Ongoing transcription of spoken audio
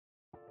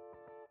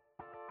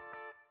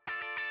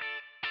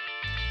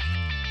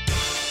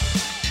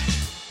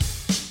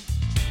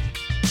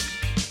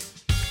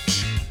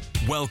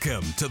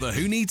Welcome to the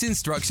Who Needs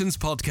Instructions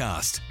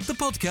podcast, the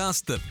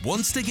podcast that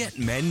wants to get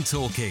men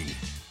talking.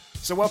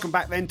 So welcome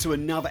back then to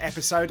another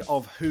episode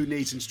of Who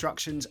Needs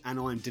Instructions, and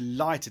I'm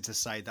delighted to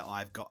say that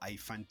I've got a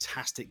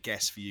fantastic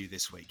guest for you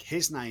this week.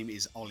 His name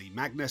is Ollie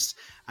Magnus,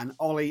 and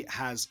Ollie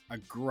has a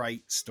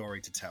great story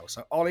to tell.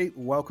 So Ollie,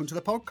 welcome to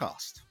the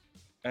podcast.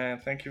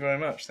 Thank you very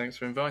much. Thanks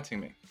for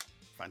inviting me.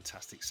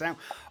 Fantastic. So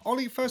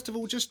Ollie, first of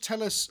all, just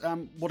tell us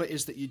what it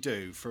is that you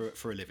do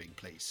for a living,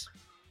 please.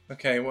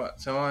 Okay,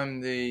 so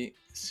I'm the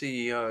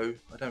CEO.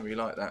 I don't really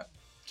like that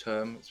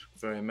term. It's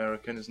very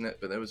American, isn't it?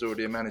 But there was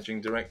already a managing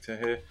director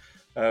here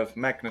of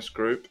Magnus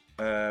Group,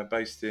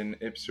 based in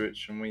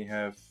Ipswich, and we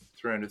have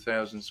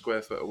 300,000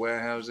 square foot of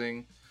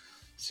warehousing,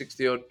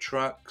 60 odd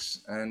trucks,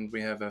 and we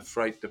have a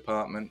freight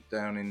department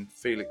down in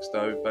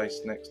Felixstowe,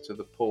 based next to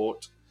the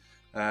port.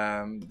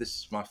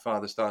 My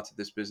father started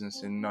this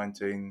business in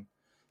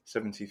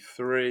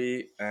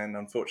 1973, and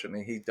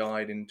unfortunately he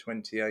died in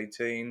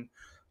 2018.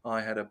 I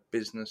had a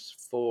business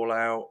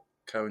fallout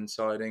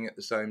coinciding at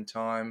the same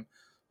time,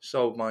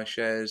 sold my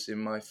shares in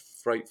my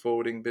freight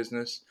forwarding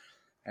business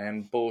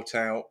and bought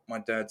out my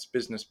dad's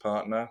business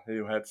partner,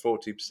 who had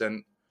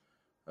 40%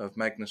 of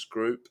Magnus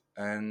Group.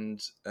 And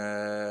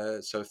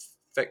so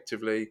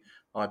effectively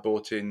I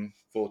bought in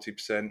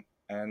 40%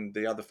 and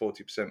the other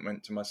 40%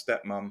 went to my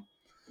stepmom,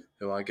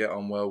 who I get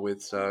on well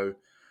with. So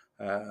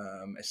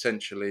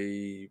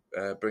essentially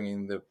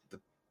bringing the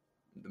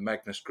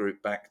Magnus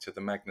Group back to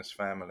the Magnus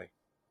family.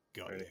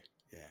 Got you.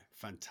 Yeah,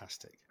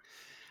 fantastic.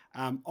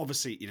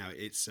 Obviously, you know,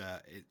 it's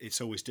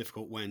always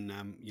difficult when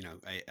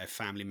a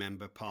family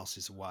member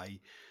passes away,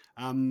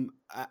 and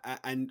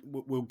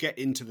we'll get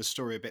into the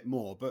story a bit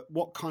more. But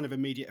what kind of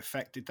immediate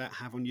effect did that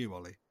have on you,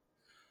 Ollie?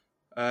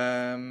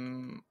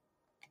 It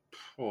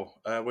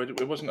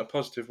wasn't a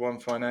positive one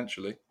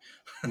financially.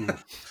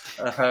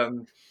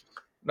 Mm.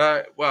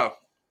 No, well,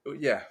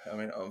 yeah. I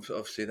mean,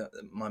 obviously, that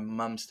my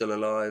mum's still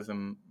alive,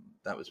 and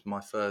that was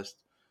my first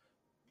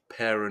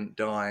parent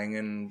dying,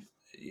 and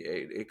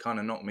it kind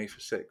of knocked me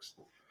for six.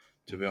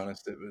 To be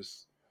honest, it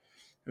was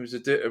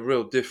a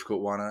real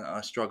difficult one.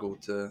 I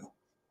struggled to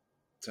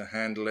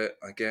handle it,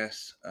 I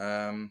guess,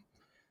 and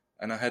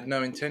I had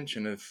no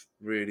intention of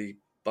really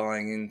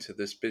buying into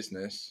this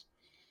business,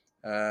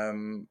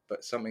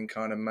 but something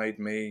kind of made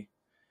me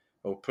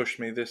or pushed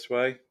me this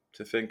way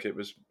to think it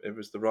was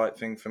the right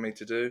thing for me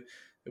to do.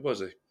 It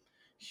was a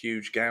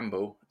huge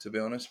gamble, to be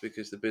honest,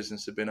 because the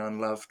business had been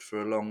unloved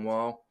for a long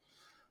while.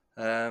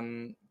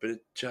 But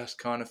it just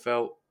kind of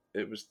felt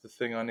it was the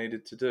thing I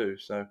needed to do.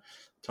 So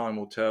time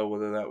will tell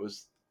whether that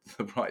was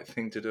the right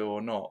thing to do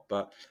or not.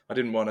 But I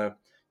didn't want to,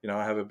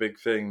 I have a big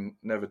thing,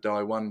 never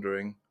die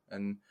wondering.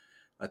 And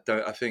I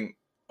think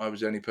I was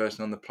the only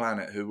person on the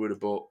planet who would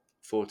have bought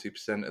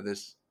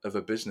 40% of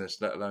a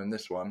business, let alone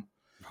this one.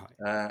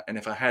 Right. And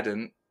if I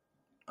hadn't,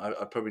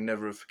 I'd probably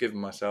never have forgiven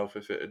myself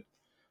if it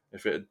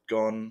had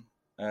gone,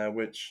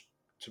 which,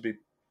 to be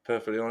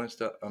perfectly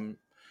honest, I'm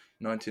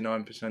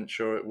 99%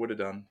 sure it would have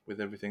done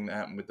with everything that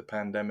happened with the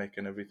pandemic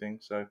and everything.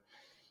 So,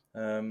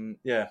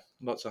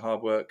 lots of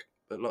hard work,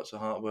 but lots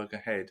of hard work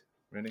ahead,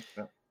 really.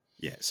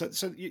 Yeah, so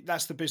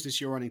that's the business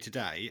you're running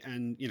today,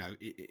 and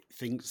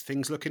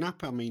things looking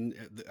up. I mean,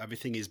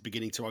 everything is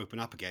beginning to open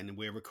up again, and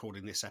we're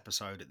recording this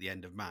episode at the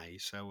end of May.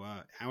 So,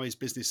 how is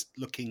business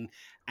looking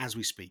as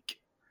we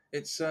speak?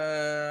 It's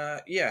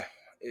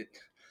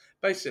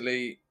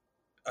basically,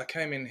 I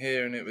came in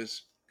here and it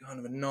was kind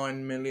of a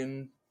 9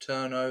 million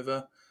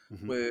turnover.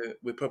 Mm-hmm.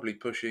 We're probably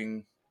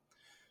pushing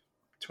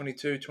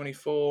 22,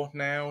 24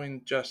 now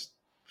in just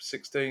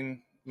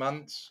 16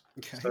 months.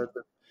 Okay.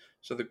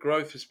 So the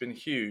growth has been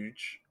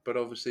huge, but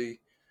obviously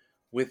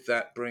with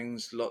that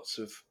brings lots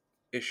of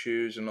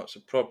issues and lots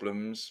of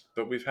problems.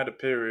 But we've had a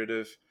period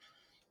of,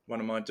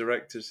 one of my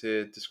directors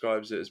here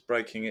describes it as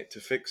breaking it to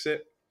fix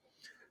it.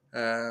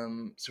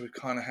 So we've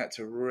kind of had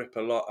to rip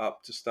a lot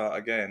up to start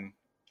again.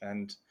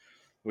 And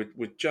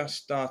we're just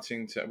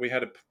starting to, we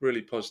had a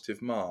really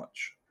positive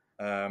March,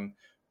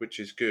 which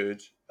is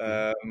good.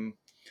 And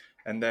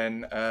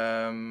then,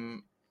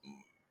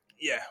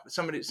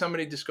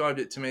 somebody described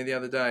it to me the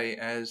other day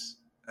as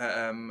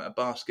a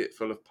basket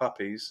full of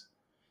puppies,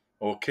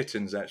 or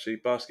kittens actually,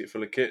 basket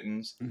full of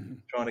kittens. Mm-hmm.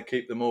 Trying to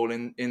keep them all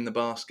in the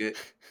basket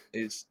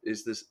is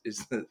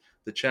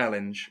the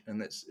challenge,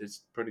 and it's a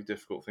pretty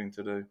difficult thing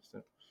to do.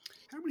 So.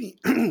 How many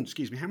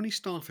excuse me? How many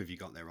staff have you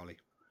got there, Ollie?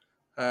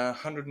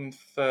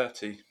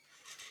 130.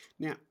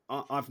 Now,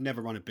 I've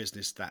never run a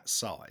business that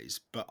size,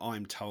 but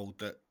I'm told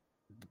that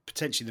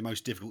potentially the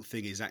most difficult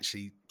thing is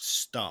actually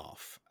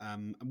staff.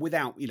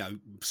 Without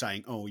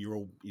saying, "Oh, you're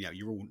all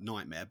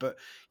nightmare," but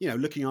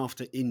looking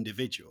after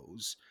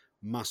individuals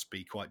must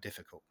be quite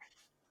difficult.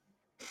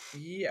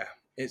 Yeah,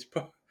 it's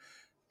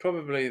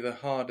probably the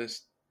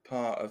hardest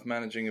part of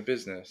managing a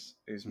business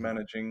is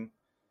managing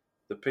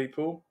the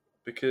people,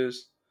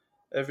 because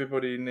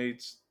everybody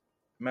needs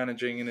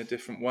managing in a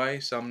different way.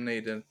 Some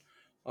need an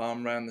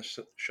arm around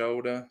the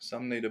shoulder,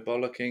 some need a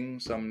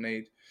bollocking, some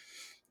need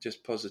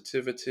just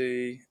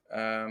positivity.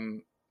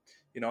 I'm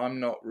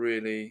not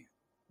really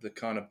the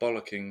kind of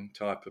bollocking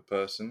type of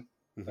person.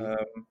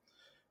 Mhm.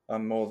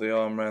 I'm more the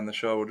arm around the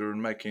shoulder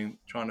and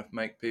trying to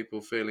make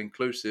people feel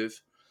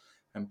inclusive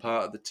and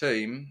part of the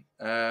team.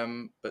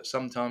 But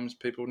sometimes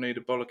people need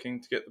a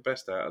bollocking to get the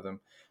best out of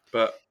them.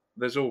 But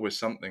there's always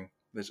something.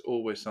 There's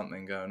always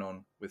something going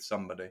on with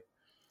somebody.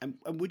 And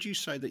would you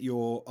say that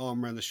your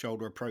arm around the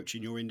shoulder approach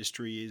in your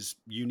industry is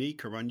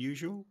unique or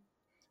unusual?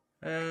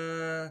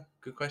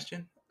 Good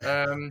question.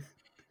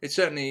 It's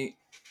certainly,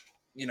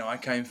 I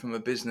came from a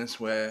business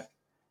where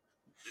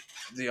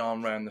the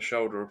arm around the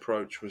shoulder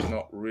approach was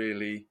not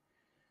really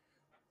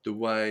the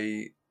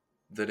way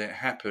that it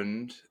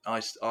happened.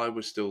 I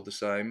was still the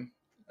same.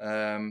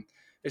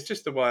 It's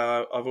just the way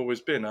I've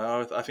always been.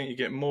 I think you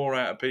get more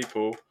out of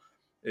people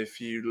if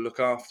you look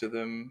after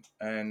them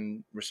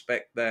and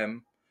respect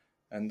them,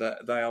 and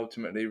that they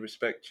ultimately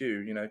respect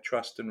you.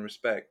 Trust and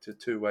respect are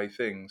two-way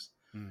things.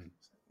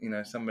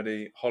 Mm.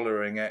 Somebody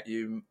hollering at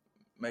you,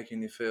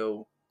 making you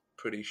feel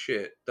pretty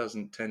shit,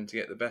 doesn't tend to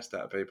get the best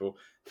out of people.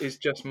 It's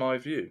just my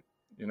view.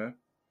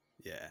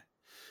 Yeah.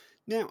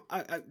 Now,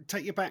 I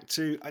take you back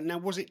to now.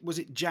 Was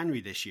it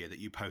January this year that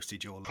you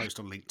posted your post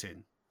on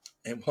LinkedIn?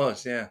 It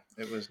was, yeah.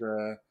 It was,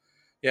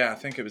 yeah. I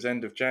think it was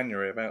end of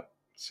January, about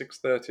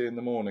 6:30 in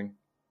the morning.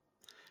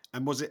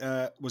 And was it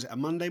a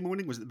Monday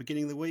morning? Was it the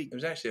beginning of the week? It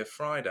was actually a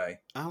Friday.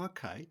 Oh,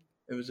 okay.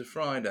 It was a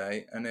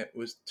Friday, and it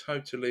was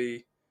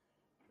totally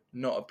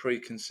not a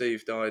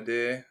preconceived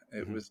idea.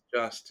 It Mhm. was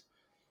just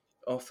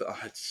off.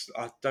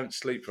 I don't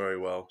sleep very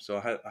well, so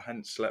I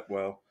hadn't slept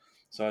well.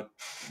 So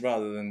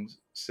rather than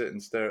sit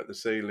and stare at the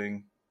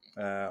ceiling,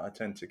 I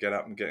tend to get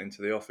up and get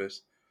into the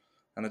office.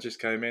 And I just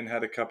came in,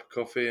 had a cup of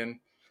coffee, and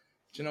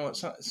do you know what?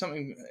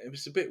 Something. It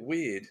was a bit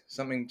weird.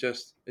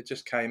 It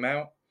just came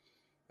out,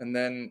 and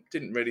then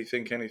didn't really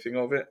think anything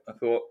of it. I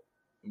thought,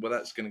 well,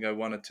 that's going to go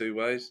one or two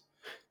ways,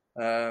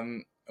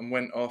 and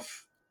went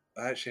off.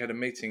 I actually had a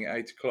meeting at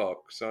 8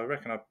 o'clock, so I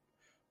reckon I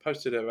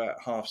posted it about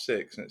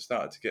 6:30, and it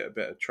started to get a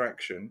bit of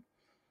traction.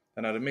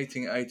 And I had a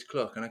meeting at 8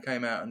 o'clock, and I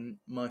came out, and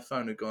my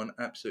phone had gone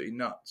absolutely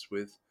nuts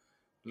with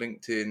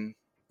LinkedIn,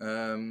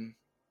 um,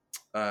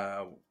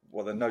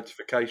 the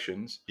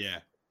notifications, Yeah.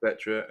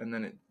 etc. And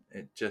then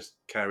it just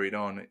carried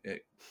on.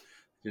 It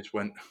just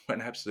went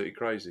absolutely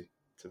crazy,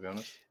 to be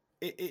honest.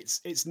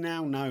 It's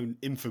now known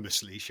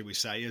infamously, shall we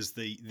say, as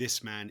the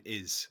 "This Man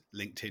Is"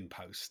 LinkedIn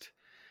post.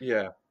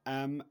 Yeah,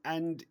 And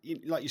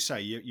like you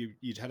say,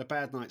 you'd had a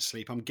bad night's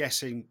sleep. I'm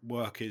guessing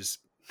work is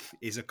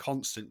a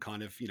constant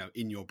kind of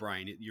in your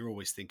brain. You're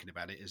always thinking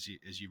about it as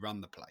you run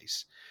the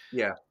place.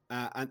 yeah.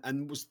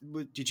 And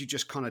did you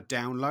just kind of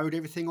download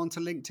everything onto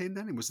LinkedIn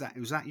then? And was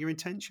that your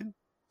intention?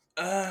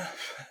 Uh,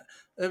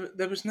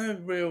 there was no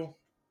real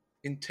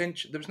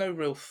intention. There was no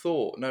real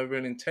thought, no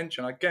real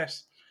intention. I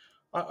guess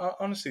I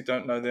honestly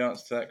don't know the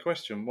answer to that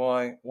question.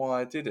 Why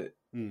I did it?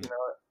 Mm.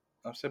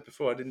 I've said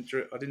before, I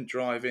didn't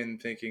drive in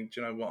thinking, do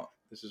you know what,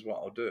 this is what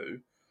I'll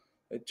do.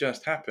 It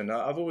just happened.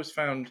 I've always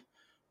found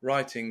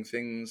writing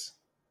things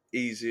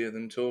easier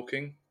than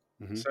talking.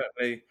 Hmm.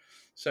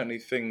 Certainly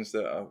things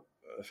that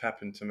have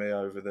happened to me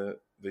over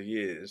the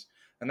years,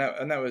 and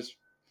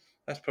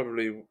that's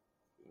probably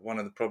one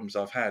of the problems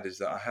I've had, is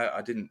that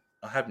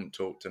I haven't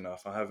talked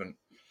enough. I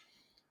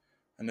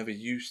never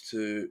used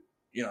to.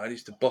 I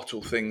used to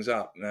bottle things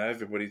up. Now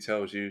everybody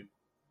tells you,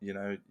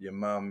 your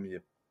mum,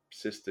 your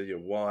sister, your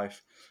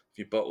wife, if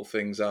you bottle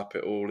things up,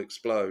 it all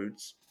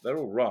explodes. They're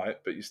all right,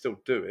 but you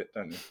still do it,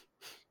 don't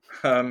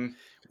you?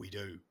 We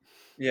do.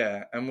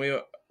 Yeah, and we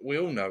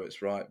all know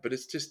it's right, but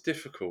it's just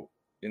difficult,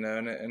 and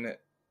it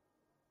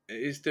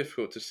is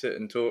difficult to sit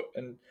and talk,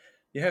 and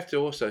you have to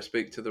also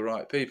speak to the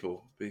right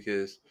people,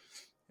 because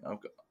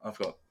I've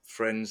got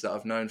friends that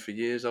I've known for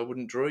years. I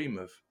wouldn't dream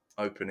of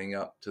opening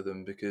up to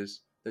them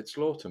because they'd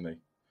slaughter me.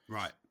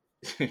 Right.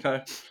 you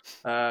know,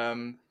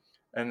 um,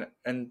 and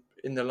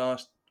in the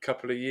last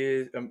couple of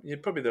years,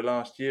 probably the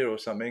last year or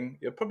something,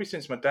 probably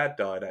since my dad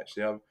died,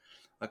 actually,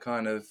 I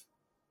kind of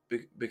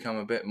become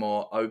a bit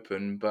more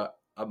open, but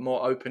I'm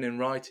more open in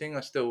writing.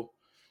 I still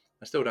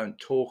don't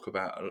talk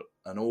about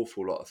an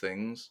awful lot of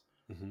things,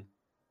 Hmm.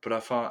 but I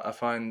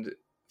find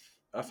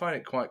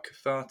it quite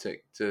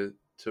cathartic to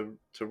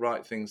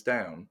write things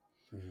down,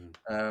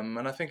 Hmm.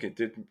 and I think it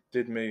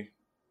did me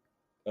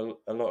a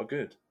lot of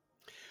good,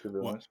 to be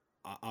Well, honest.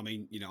 I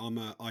mean,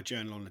 I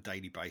journal on a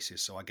daily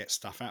basis, so I get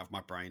stuff out of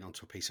my brain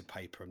onto a piece of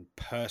paper, and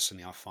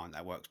personally, I find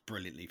that works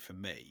brilliantly for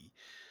me.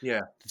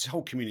 Yeah, This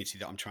whole community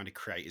that I'm trying to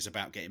create is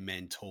about getting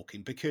men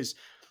talking, because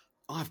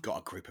I've got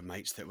a group of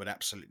mates that would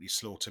absolutely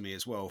slaughter me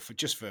as well for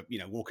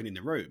walking in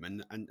the room,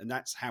 and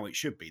that's how it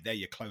should be. They're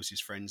your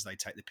closest friends. They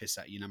take the piss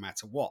out of you no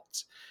matter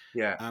what.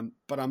 yeah,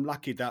 But I'm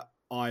lucky that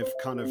I've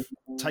kind of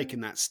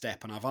taken that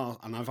step, and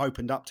I've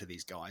opened up to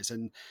these guys,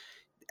 and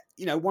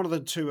one of the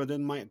two of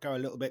them might go a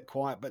little bit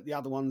quiet, but the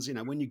other ones,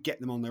 when you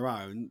get them on their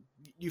own,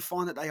 you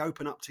find that they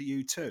open up to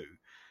you too,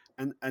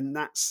 and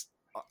that's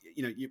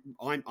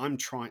I'm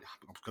trying.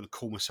 I'm going to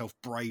call myself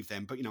brave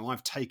then, but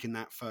I've taken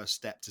that first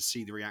step to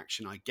see the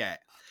reaction I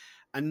get,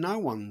 and no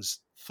one's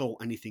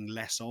thought anything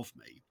less of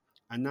me.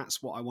 And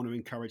that's what I want to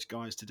encourage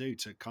guys to do,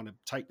 to kind of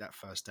take that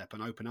first step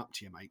and open up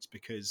to your mates,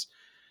 because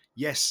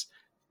yes,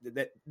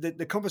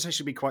 the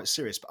conversation will be quite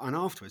serious, but and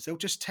afterwards they'll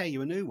just tear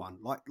you a new one,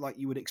 like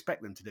you would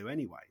expect them to do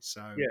anyway.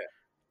 So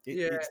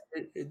there's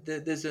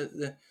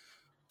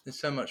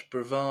so much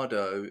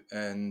bravado,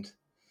 and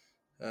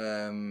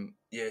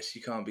yes,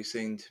 you can't be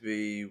seen to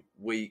be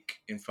weak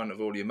in front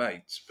of all your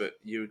mates, but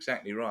you're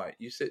exactly right.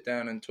 You sit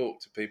down and talk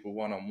to people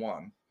one on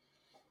one,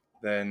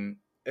 then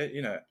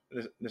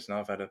listen,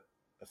 I've had a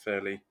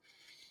fairly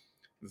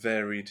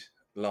varied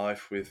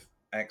life with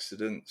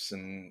accidents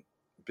and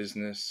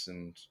business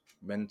and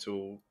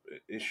mental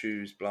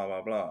issues, blah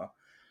blah blah.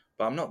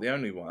 But I'm not the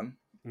only one.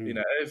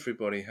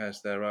 Everybody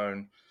has their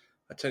own.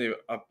 I tell you,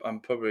 I'm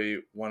probably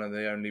one of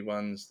the only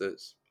ones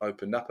that's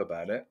opened up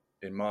about it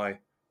in my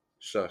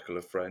circle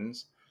of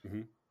friends.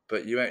 Mm-hmm.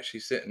 But you actually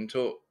sit and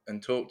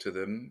talk to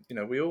them.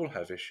 We all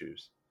have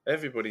issues.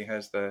 Everybody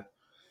has their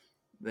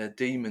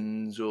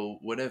demons or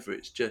whatever.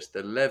 It's just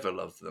the level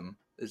of them,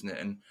 isn't it?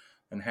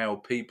 And how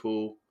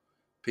people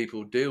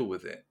deal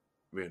with it,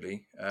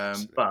 really.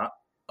 But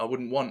I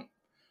wouldn't want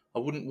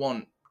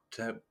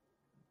to have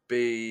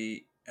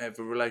a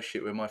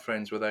relationship with my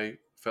friends where they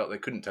felt they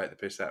couldn't take the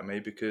piss out of me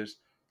because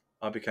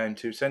I became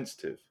too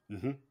sensitive.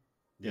 Mm-hmm.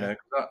 Yeah.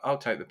 I'll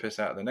take the piss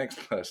out of the next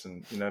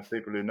person.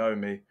 People who know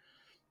me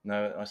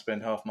know I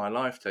spend half my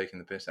life taking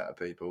the piss out of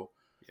people.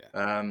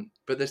 Yeah.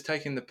 But there's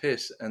taking the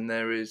piss, and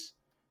there is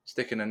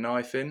sticking a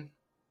knife in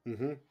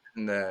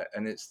there,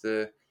 and it's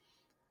the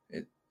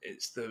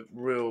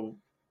real,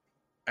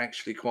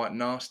 actually quite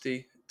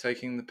nasty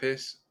taking the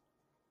piss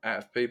out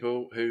of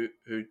people who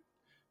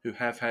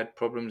have had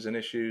problems and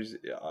issues.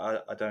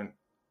 I don't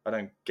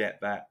get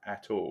that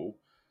at all.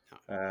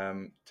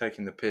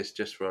 Taking the piss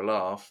just for a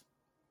laugh,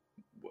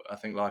 I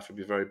think life would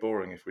be very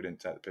boring if we didn't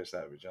take the piss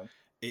out of it, John.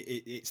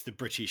 It's the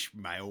British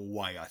male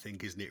way, I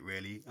think, isn't it?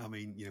 Really, I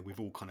mean, we've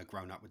all kind of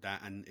grown up with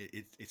that, and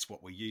it's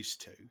what we're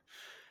used to.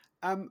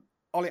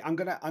 Ollie, I'm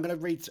gonna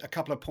read a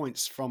couple of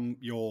points from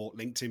your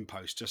LinkedIn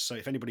post, just so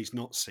if anybody's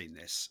not seen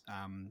this,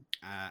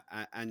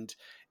 and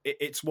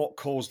it's what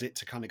caused it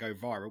to kind of go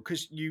viral,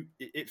 because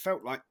it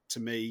felt like to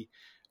me,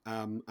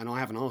 and I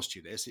haven't asked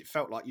you this, it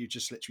felt like you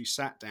just literally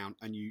sat down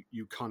and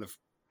you kind of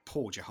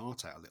poured your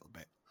heart out a little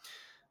bit.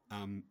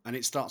 And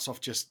it starts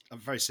off just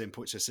very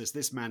simple. It just says,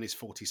 this man is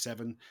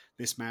 47.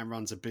 This man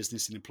runs a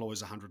business and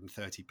employs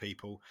 130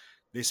 people.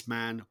 This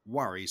man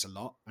worries a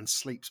lot and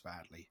sleeps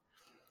badly.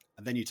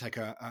 And then you take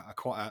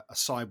quite a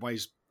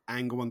sideways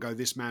angle and go,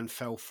 this man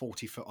fell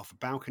 40 foot off a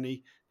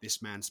balcony.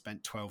 This man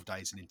spent 12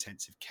 days in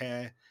intensive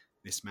care.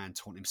 This man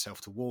taught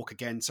himself to walk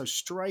again. So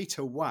straight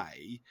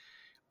away,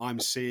 I'm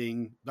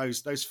seeing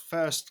those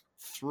first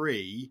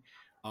three.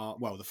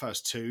 The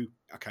first two,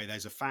 okay,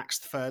 there's a facts.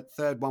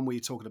 Third one where you're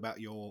talking about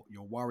your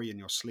worry and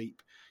your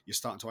sleep, you're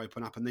starting to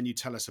open up, and then you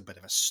tell us a bit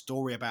of a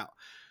story about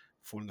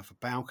falling off a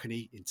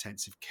balcony,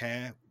 intensive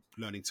care,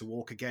 learning to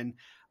walk again.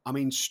 I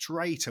mean,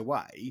 straight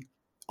away,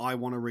 I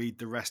want to read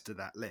the rest of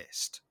that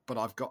list, but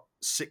I've got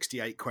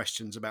 68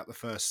 questions about the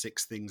first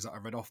 6 things that I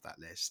read off that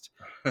list.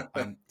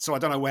 So I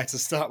don't know where to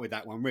start with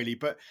that one, really.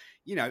 But,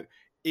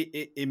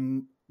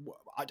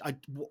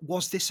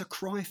 was this a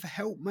cry for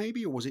help,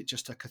 maybe, or was it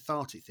just a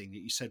cathartic thing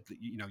that you said that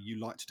you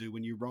like to do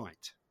when you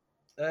write?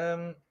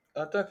 I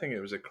don't think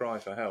it was a cry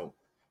for help,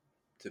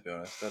 to be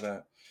honest.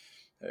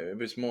 It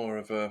was more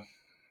of a,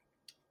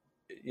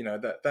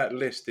 that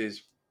list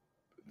is,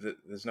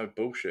 there's no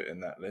bullshit in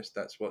that list.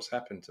 That's what's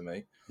happened to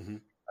me,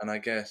 and I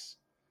guess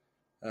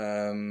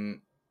I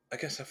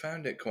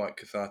found it quite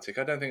cathartic.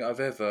 I don't think I've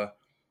ever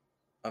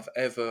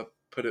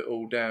put it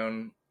all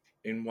down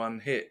in one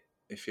hit,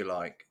 if you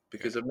like,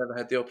 because I've never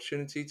had the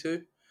opportunity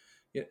to.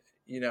 I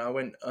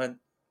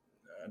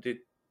did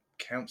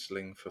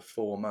counselling for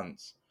 4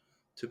 months.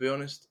 To be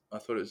honest, I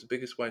thought it was the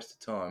biggest waste of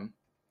time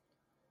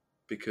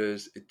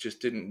because it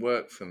just didn't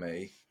work for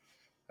me.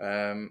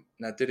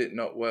 Now, did it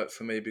not work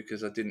for me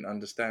because I didn't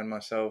understand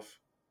myself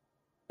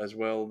as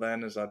well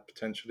then as I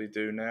potentially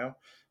do now?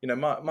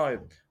 I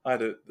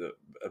had a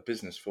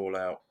business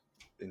fallout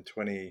in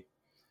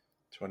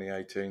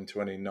 2018,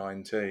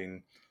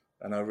 2019,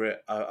 and I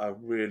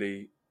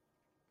really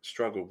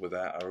struggled with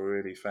that. I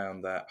really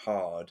found that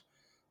hard,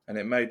 and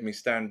it made me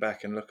stand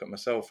back and look at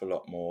myself a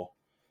lot more,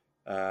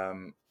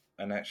 and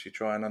actually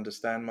try and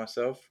understand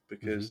myself,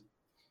 because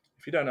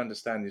if you don't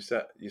understand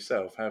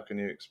yourself, how can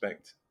you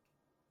expect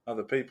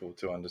other people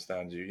to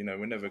understand you?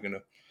 We're never going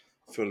to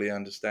fully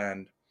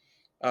understand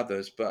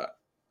others, but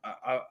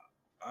I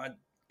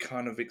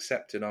kind of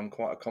accepted I'm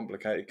quite a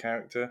complicated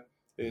character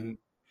in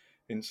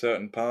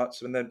certain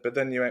parts, but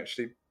then you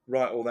actually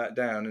write all that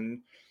down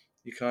and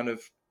you kind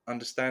of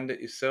understand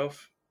it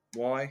yourself.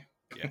 Why?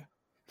 Yeah.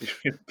 It's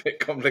a bit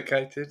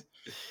complicated.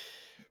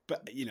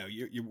 but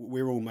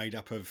we're all made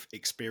up of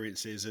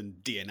experiences and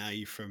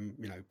DNA from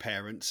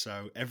parents.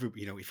 So if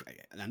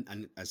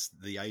and as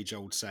the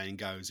age-old saying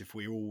goes, if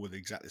we all were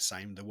exactly the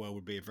same, the world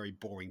would be a very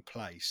boring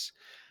place.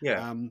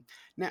 Yeah.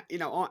 Now,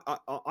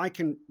 I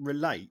can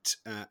relate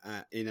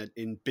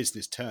in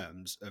business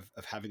terms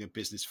of having a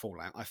business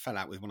fallout. I fell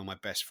out with one of my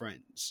best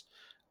friends,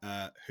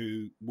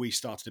 who we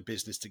started a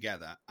business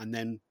together, and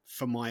then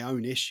for my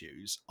own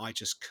issues, I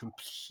just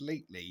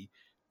completely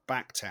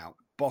backed out,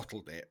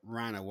 bottled it,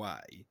 ran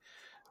away,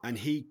 and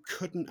he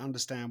couldn't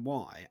understand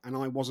why, and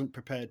I wasn't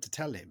prepared to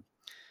tell him.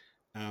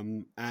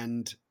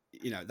 And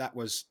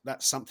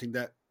that's something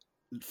that,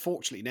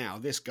 fortunately, now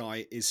this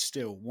guy is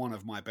still one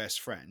of my best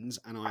friends,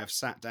 and I have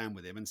sat down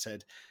with him and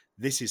said,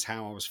 this is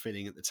how I was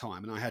feeling at the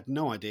time, and I had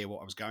no idea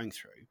what I was going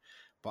through,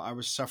 but I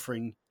was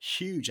suffering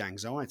huge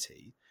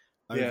anxiety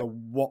Yeah. over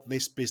what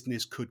this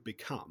business could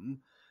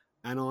become,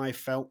 and I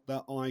felt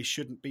that I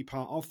shouldn't be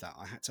part of that.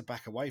 I had to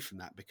back away from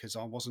that because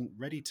I wasn't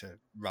ready to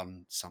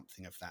run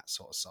something of that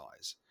sort of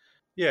size.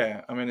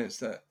 Yeah. I mean, it's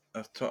that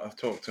I've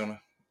talked on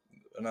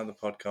another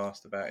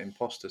podcast about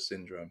imposter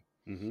syndrome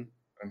Mm-hmm.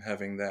 and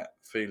having that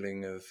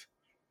feeling of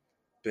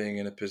being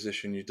in a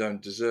position you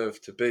don't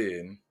deserve to be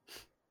in.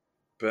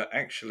 But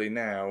actually,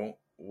 now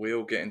we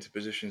all get into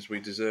positions we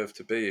deserve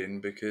to be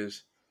in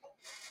because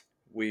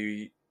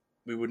we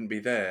wouldn't be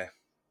there.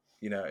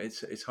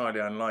 It's highly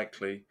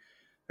unlikely.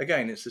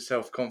 Again, it's a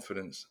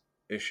self-confidence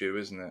issue,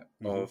 isn't it?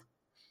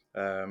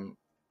 Mm-hmm.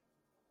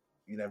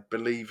 Of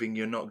believing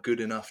you're not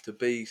good enough to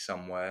be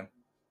somewhere,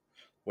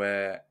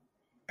 where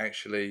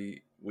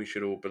actually we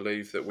should all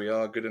believe that we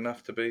are good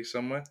enough to be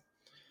somewhere.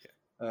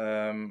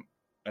 And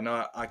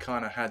I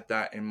kind of had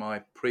that in my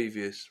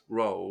previous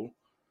role.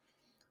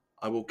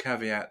 I will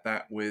caveat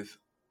that with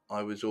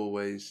I was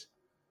always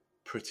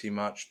pretty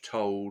much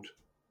told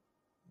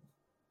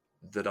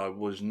that I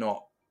was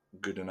not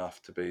good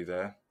enough to be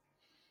there.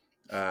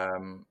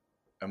 And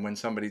when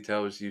somebody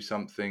tells you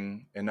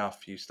something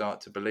enough, you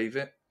start to believe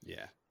it.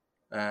 Yeah.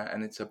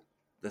 And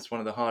that's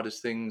one of the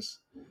hardest things,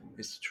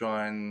 is to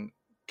try and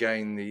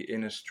gain the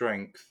inner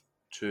strength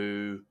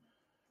to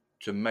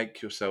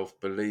make yourself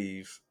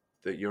believe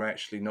that you're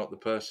actually not the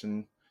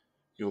person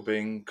you're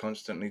being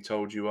constantly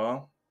told you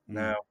are. Mm.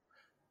 Now,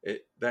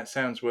 that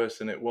sounds worse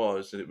than it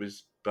was.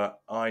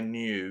 But I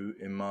knew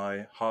in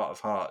my heart of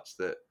hearts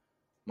that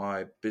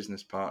my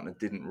business partner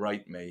didn't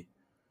rate me,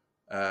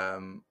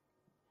 and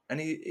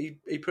he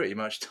pretty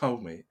much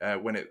told me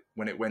when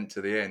it went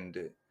to the end.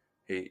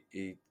 He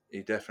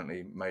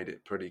definitely made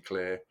it pretty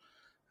clear.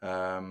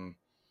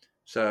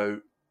 So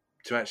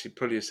to actually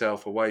pull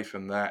yourself away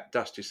from that,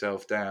 dust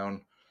yourself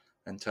down,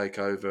 and take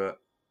over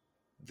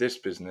this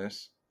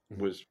business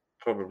was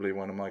probably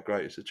one of my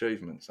greatest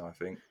achievements, I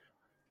think.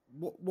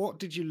 What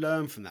did you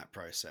learn from that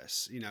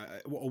process?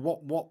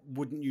 What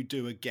wouldn't you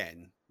do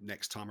again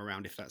next time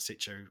around if that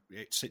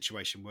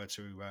situation were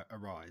to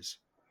arise?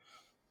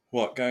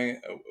 What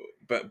going,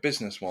 but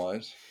business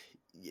wise?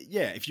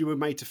 Yeah, if you were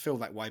made to feel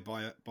that way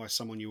by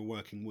someone you were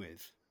working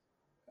with.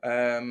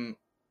 Do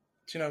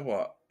you know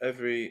what?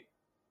 Every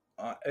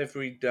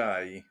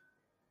day,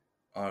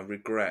 I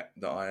regret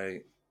that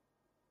I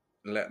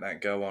let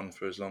that go on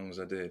for as long as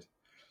I did.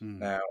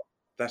 Now,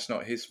 that's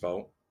not his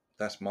fault.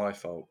 That's my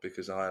fault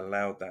because I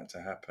allowed that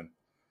to happen.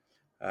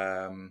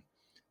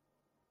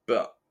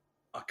 But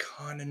I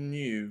kind of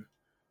knew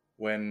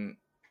when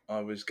I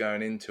was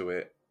going into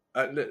it.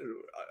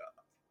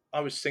 I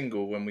was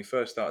single when we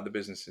first started the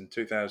business in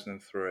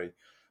 2003.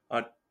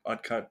 I'd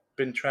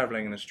been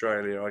travelling in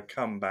Australia. I'd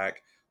come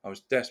back. I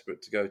was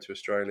desperate to go to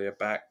Australia,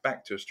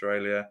 back to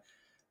Australia.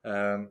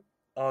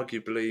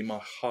 Arguably,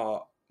 my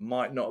heart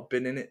might not have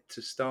been in it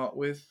to start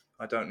with.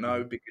 I don't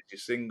know, because you're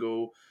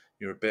single,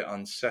 you're a bit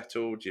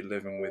unsettled, you're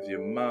living with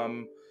your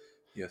mum,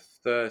 you're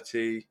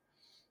 30.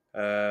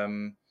 But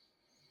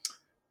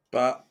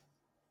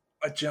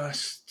I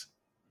just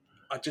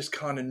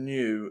kind of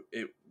knew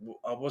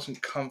I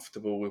wasn't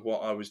comfortable with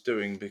what I was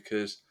doing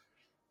because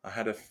I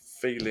had a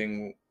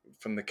feeling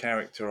from the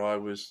character I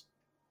was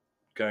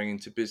going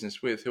into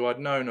business with, who I'd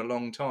known a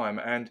long time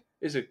and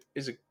is a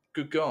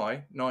good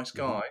guy, nice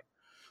guy.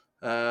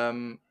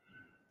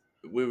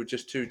 We were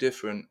just too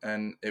different,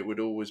 and it would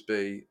always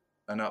be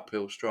an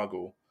uphill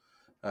struggle.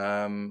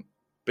 But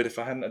if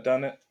I hadn't have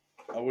done it,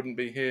 I wouldn't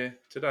be here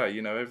today.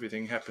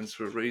 Everything happens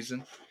for a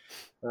reason.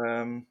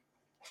 And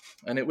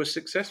it was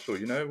successful.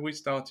 We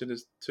started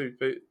as two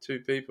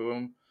people,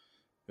 and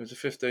it was a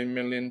 15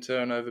 million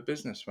turnover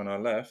business when I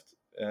left.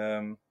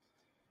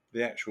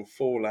 The actual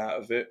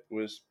fallout of it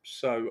was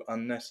so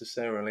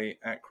unnecessarily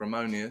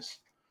acrimonious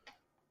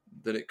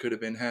that it could have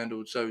been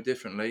handled so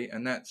differently,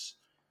 and that's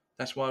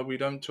why we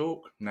don't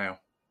talk now.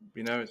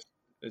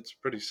 It's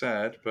pretty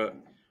sad, but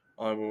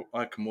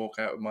I can walk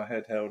out with my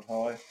head held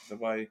high.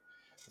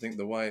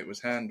 The way it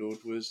was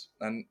handled was,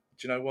 and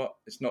do you know what?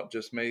 It's not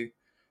just me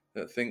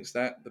that thinks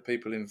that. The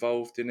people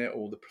involved in it,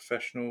 all the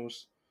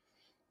professionals,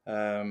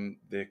 the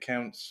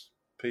accounts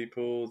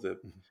people, the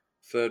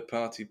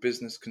third-party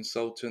business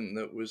consultant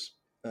that was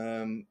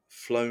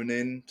flown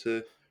in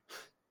to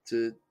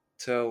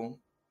tell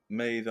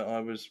me that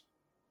I was,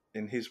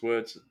 in his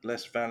words,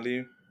 less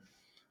value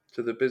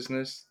to the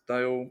business,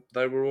 they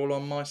were all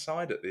on my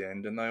side at the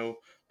end, and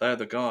they're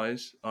the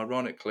guys,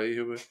 ironically,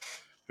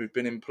 who've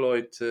been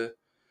employed to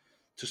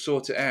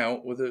sort it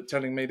out, with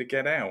telling me to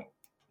get out.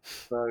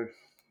 So,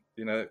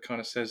 it kind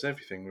of says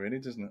everything, really,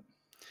 doesn't it?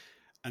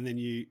 And then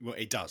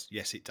it does.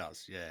 Yes, it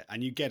does. Yeah.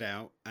 And you get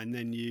out, and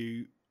then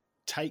you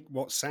take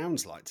what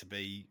sounds like to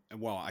be,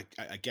 well, I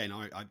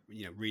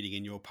reading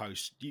in your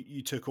post,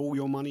 you took all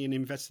your money and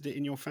invested it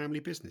in your family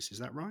business. Is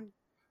that right?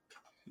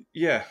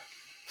 Yeah,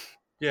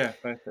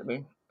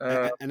 basically.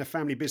 And a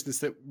family business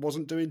that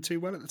wasn't doing too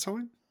well at the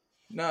time?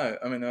 No,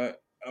 I mean, I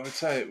would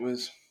say it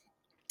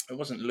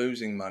wasn't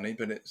losing money,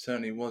 but it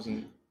certainly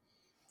wasn't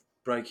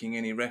breaking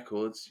any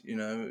records. It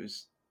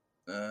was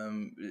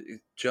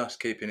just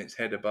keeping its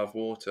head above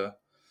water.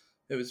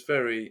 It was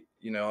very,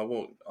 I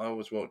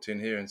always walked in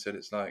here and said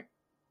it's like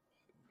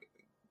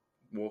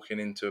walking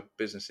into a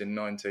business in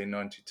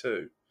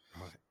 1992,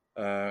 right.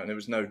 and it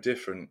was no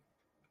different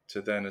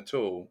to then at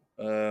all.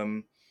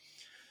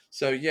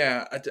 So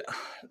yeah,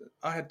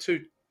 I had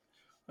two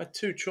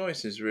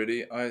choices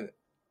really. I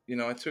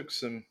took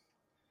some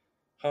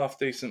half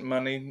decent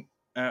money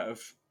out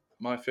of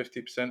my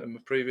 50% of my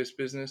previous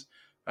business.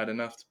 I had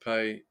enough to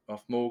pay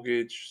off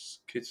mortgage,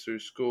 kids through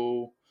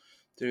school,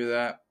 do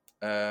that.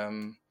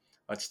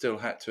 I'd still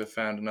had to have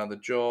found another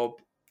job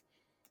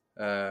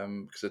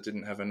because I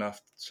didn't have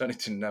enough. Certainly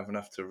didn't have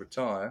enough to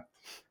retire.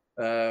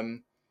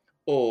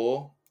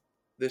 Or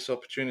this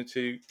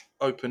opportunity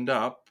opened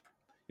up.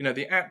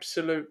 The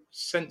absolute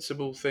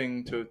sensible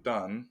thing to have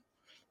done.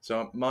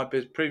 So my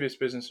previous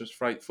business was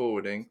freight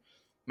forwarding.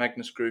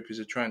 Magnus Group is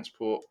a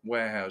transport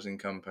warehousing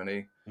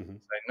company. Mm-hmm.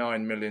 Say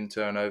 9 million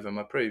turnover.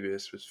 My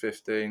previous was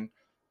 15.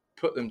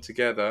 Put them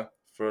together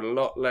for a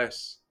lot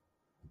less.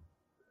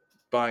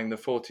 Buying the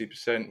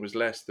 40% was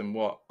less than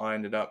what I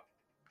ended up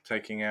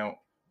taking out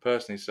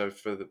personally. So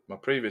for my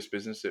previous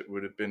business, it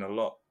would have been a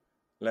lot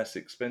less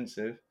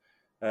expensive.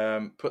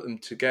 Put them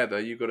together,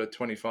 you got a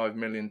 25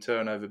 million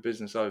turnover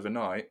business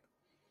overnight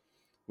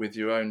with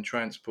your own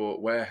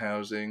transport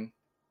warehousing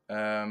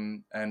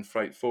and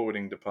freight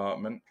forwarding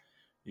department.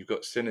 You've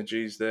got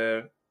synergies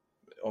there,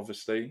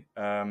 obviously.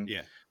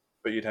 Yeah.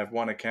 But you'd have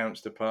one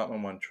accounts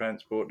department, one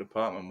transport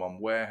department, one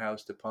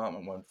warehouse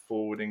department, one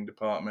forwarding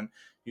department.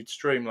 You'd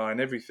streamline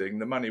everything.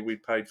 The money we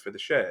paid for the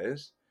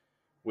shares,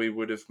 we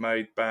would have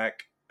made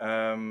back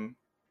so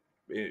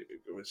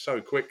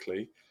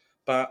quickly.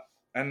 But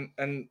and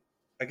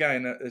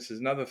again, this is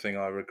another thing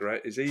I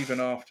regret, is even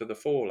after the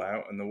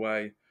fallout and the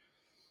way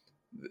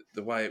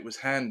it was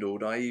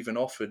handled, I even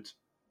offered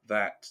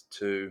that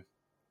to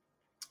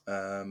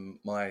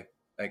my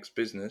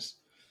ex-business,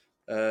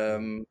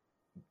 but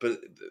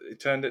it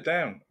turned it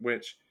down,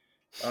 which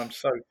I'm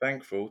so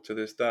thankful to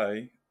this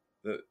day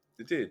that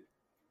it did,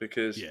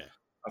 because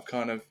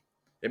I've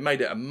it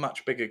made it a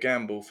much bigger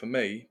gamble for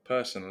me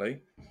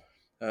personally.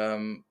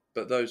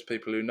 But those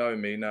people who know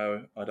me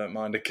know I don't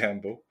mind a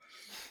gamble.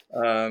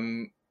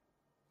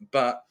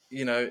 But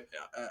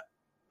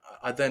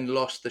I then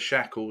lost the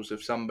shackles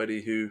of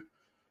somebody who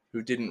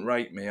didn't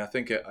rate me. I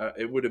think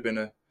it would have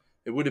been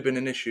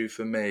an issue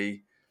for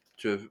me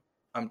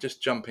I'm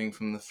just jumping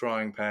from the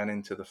frying pan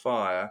into the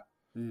fire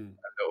a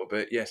little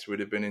bit. Yes, would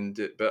have been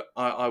but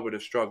I would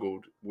have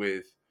struggled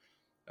with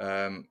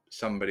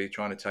somebody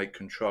trying to take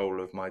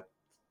control of my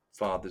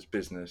father's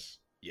business.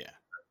 Yeah,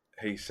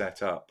 he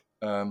set up,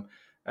 and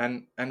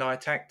I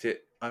attacked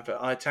it.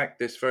 I attacked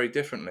this very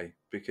differently,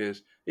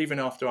 because even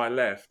after I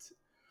left,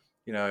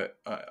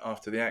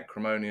 after the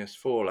acrimonious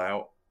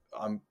fallout,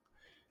 I'm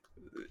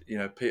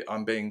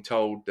being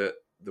told that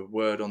the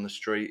word on the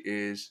street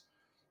is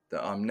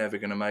that I'm never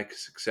going to make a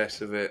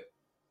success of it.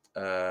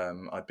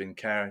 I'd been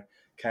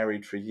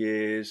carried for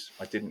years.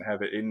 I didn't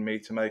have it in me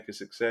to make a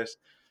success.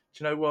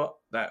 Do you know what?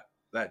 That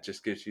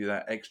just gives you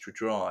that extra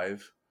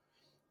drive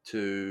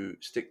to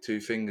stick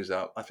two fingers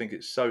up. I think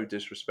it's so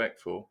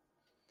disrespectful.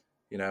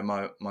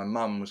 My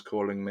mum was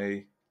calling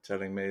me,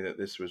 telling me that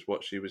this was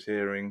what she was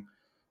hearing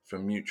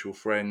from mutual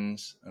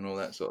friends and all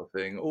that sort of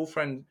thing. All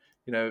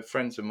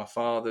friends of my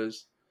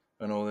father's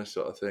and all this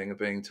sort of thing, are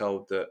being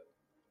told that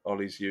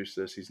Ollie's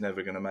useless. He's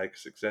never going to make a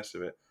success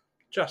of it.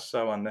 Just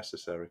so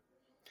unnecessary.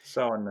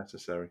 So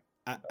unnecessary.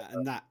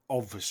 And that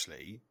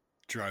obviously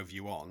drove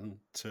you on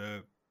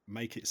to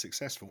make it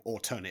successful, or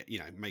turn it,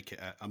 make it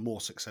a more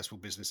successful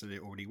business than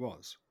it already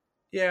was.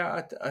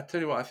 Yeah, I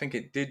tell you what I think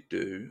it did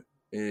do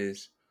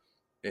is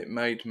it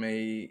made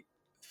me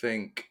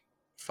think,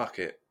 fuck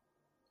it,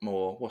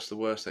 more. What's the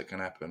worst that can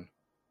happen?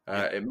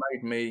 It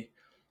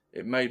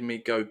made me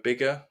go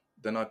bigger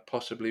than I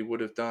possibly would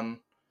have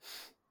done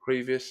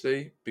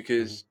previously,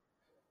 because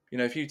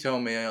if you tell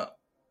me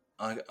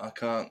I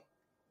can't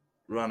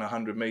run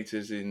 100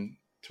 meters in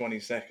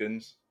 20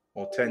 seconds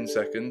or 10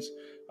 seconds,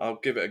 I'll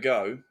give it a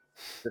go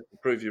just to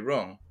prove you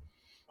wrong.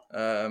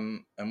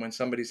 And when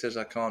somebody says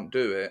I can't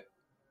do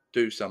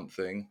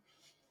something,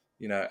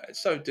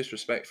 so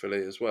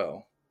disrespectfully as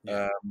well.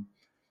 Yeah.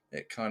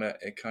 It kind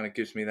of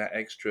gives me that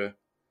extra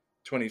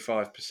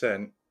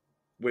 25%,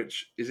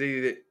 which is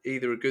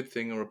either a good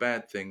thing or a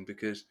bad thing,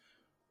 because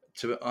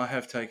I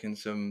have taken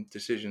some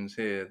decisions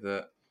here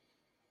that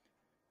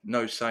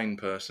no sane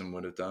person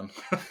would have done.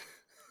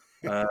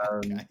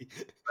 Okay.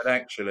 But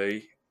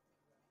actually,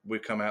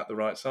 we've come out the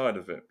right side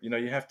of it.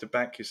 You have to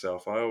back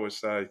yourself. I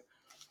always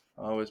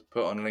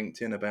put on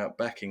LinkedIn about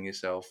backing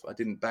yourself. I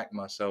didn't back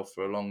myself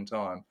for a long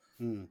time.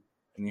 Hmm.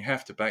 And you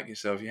have to back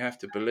yourself. You have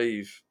to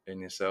believe in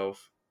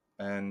yourself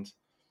and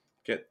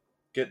get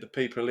the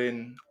people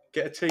in,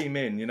 get a team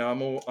in.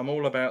 I'm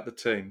all about the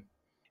team.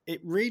 It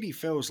really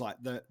feels like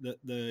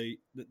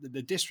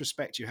the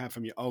disrespect you have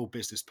from your old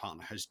business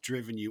partner has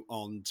driven you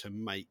on to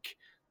make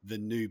the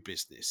new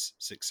business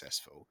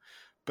successful.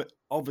 But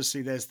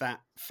obviously, there's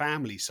that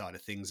family side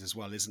of things as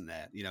well, isn't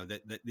there?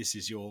 That this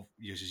is your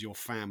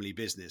family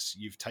business.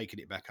 You've taken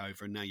it back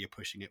over, and now you're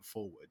pushing it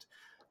forward.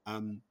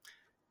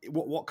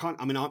 What kind?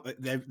 I mean,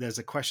 there's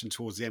a question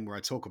towards the end where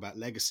I talk about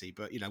legacy,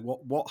 but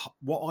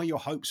what are your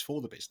hopes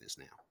for the business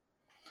now?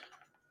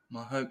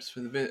 My hopes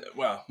for the bit.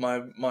 Well,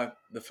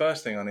 the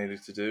first thing I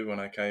needed to do when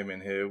I came in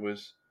here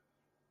was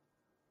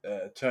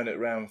turn it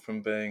around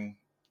from being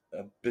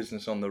a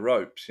business on the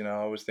ropes. I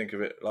always think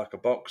of it like a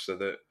boxer,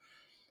 that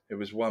it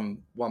was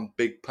one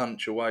big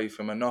punch away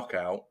from a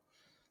knockout.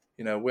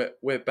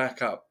 We're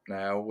back up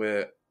now.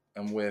 We're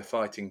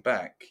fighting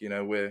back.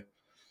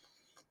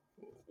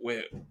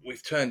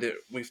 We've turned it.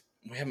 We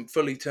haven't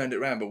fully turned it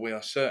around, but we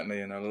are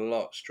certainly in a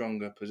lot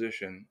stronger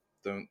position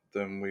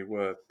than we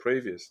were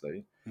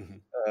previously.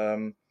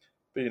 Mm-hmm.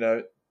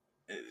 But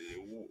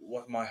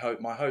what my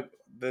hope,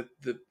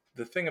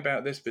 the thing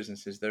about this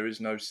business is there is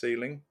no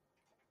ceiling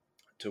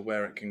to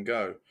where it can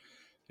go.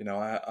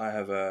 I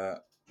have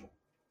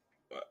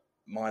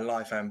my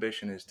life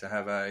ambition is to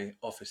have a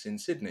office in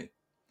Sydney.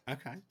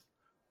 Okay.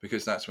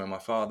 Because that's where my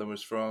father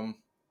was from,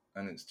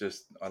 and it's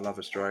just, I love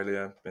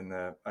Australia. Been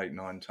there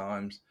 8-9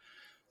 times.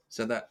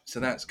 So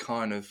that's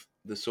kind of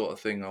the sort of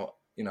thing.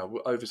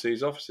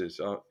 Overseas offices.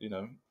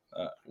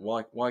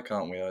 Why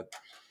can't we?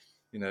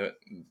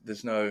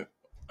 There's no.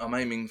 I'm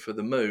aiming for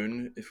the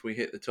moon. If we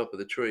hit the top of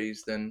the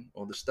trees,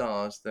 or the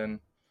stars, then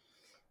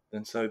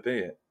so be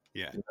it.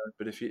 Yeah.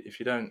 But if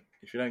you don't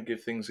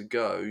give things a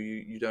go,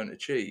 you don't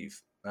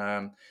achieve.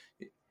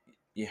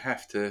 You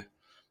have to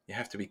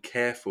be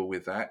careful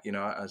with that.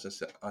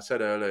 As I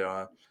said earlier,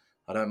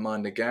 I don't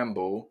mind a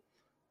gamble,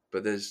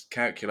 but there's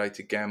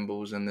calculated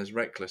gambles and there's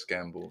reckless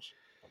gambles.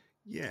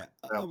 Yeah,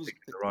 I'll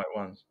pick the right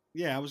ones.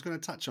 Yeah, I was going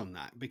to touch on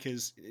that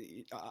because,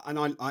 and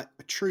I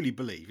truly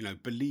believe,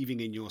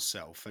 believing in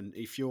yourself, and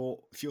if your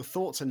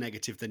thoughts are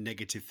negative, then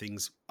negative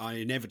things are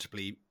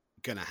inevitably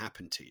going to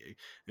happen to you.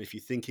 And if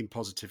you're thinking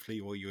positively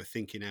or you're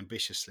thinking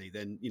ambitiously,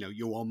 then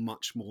you are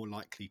much more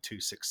likely to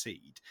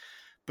succeed.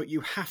 But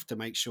you have to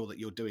make sure that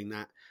you're doing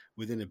that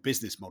within a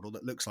business model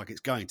that looks like it's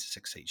going to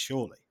succeed.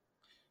 Surely.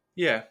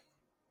 Yeah,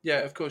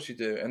 of course you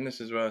do. And this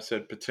is where I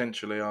said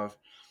potentially I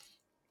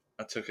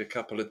took a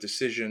couple of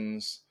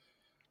decisions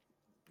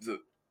that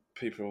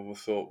people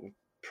thought were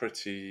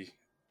pretty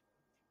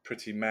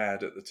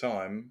mad at the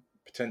time,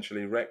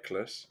 potentially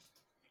reckless,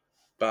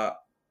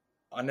 but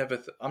I'm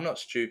not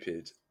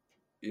stupid.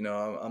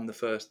 I'm the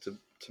first to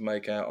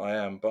make out I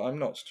am, but I'm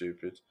not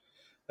stupid.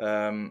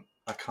 I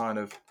kind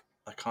of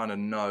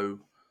know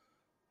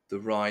the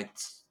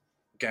right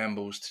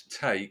gambles to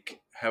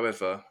take.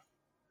 However,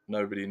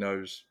 nobody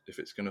knows if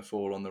it's going to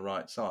fall on the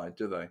right side,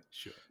 do they?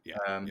 Sure. Yeah.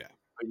 Yeah.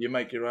 But you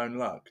make your own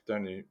luck,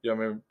 don't you? I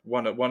mean,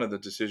 one of the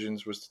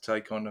decisions was to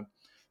take on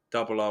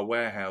double our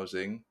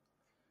warehousing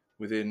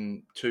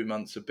within 2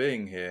 months of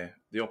being here.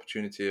 The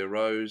opportunity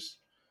arose.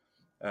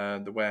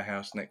 The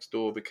warehouse next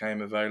door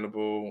became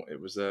available. It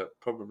was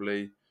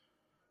probably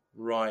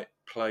right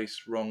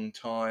place, wrong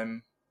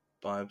time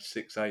by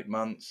 6-8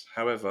 months.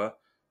 However,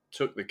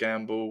 took the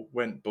gamble,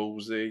 went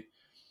ballsy,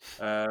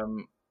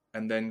 and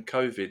then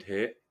COVID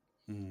hit.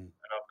 And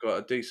I've got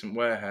a decent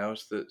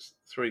warehouse that's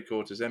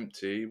 3/4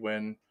 empty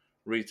when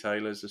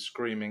retailers are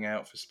screaming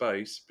out for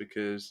space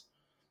because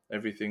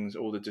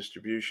all the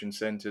distribution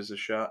centres are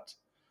shut.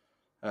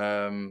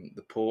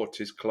 The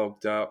port is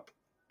clogged up.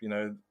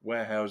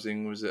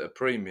 Warehousing was at a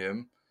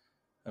premium,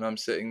 and I'm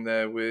sitting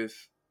there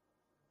with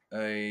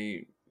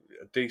a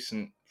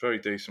decent, very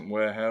decent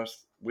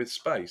warehouse with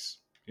space.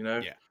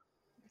 Yeah.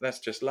 That's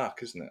just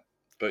luck, isn't it?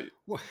 But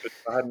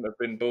if I hadn't have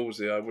been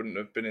ballsy, I wouldn't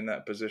have been in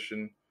that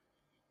position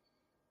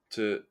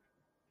to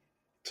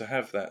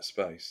have that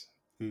space.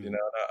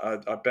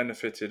 I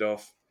benefited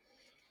off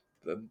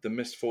the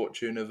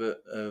misfortune of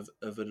a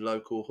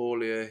local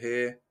haulier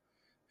here,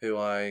 who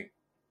I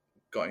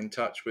got in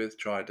touch with,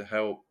 tried to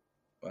help,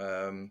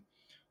 and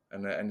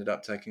I ended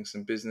up taking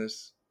some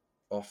business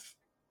off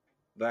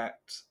that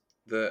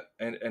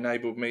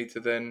enabled me to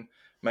then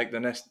make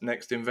the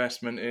next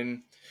investment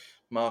in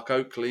Mark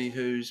Oakley,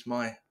 who's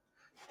my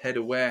head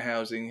of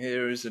warehousing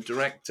here, as a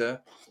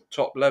director,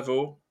 top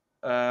level,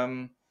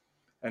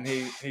 and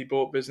he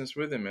bought business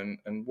with him,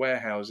 and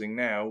warehousing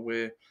now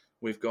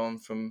we've gone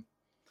from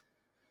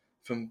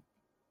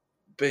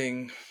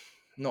being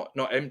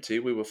not empty,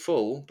 we were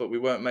full, but we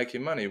weren't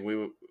making money.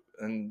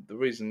 and the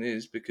reason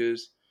is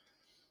because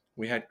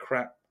we had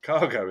crap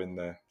cargo in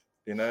there,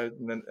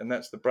 and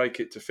that's the break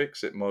it to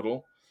fix it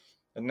model.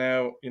 And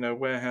now,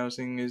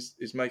 warehousing is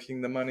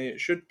making the money it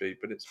should be,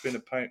 but it's been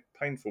a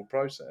painful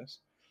process.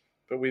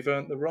 But we've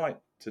earned the right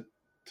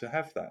to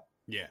have that.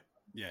 Yeah.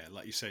 Yeah,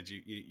 like you said,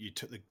 you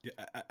took the.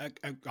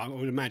 I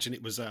would imagine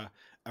it was a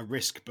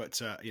risk, but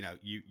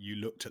you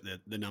looked at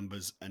the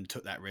numbers and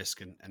took that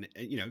risk, and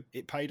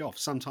it paid off.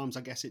 Sometimes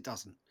I guess it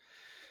doesn't.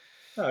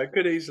 No, it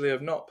could easily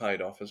have not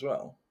paid off as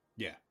well.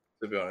 Yeah,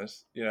 to be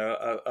honest,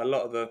 a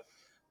lot of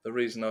the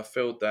reason I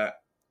filled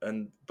that,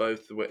 and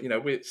both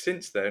we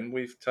since then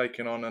we've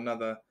taken on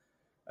another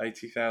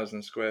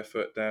 80,000 square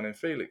foot down in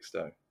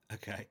Felixstowe.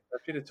 Okay.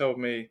 If you'd have told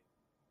me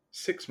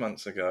 6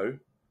 months ago,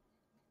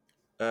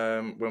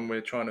 when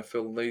we're trying to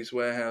fill these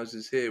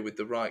warehouses here with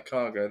the right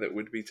cargo, that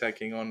we'd be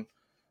taking on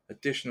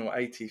additional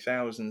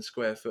 80,000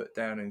 square foot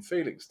down in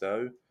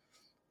Felixstowe,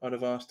 I'd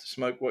have asked to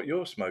smoke what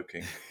you're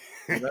smoking.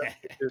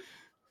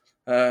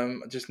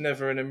 Just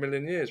never in a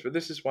million years. But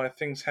this is why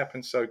things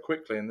happen so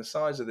quickly, and the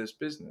size of this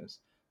business,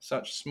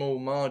 such small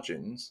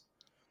margins.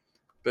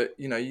 But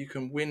you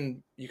can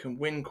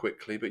win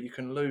quickly, but you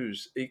can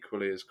lose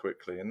equally as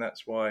quickly, and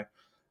that's why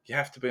you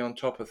have to be on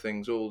top of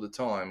things all the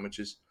time, which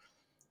is.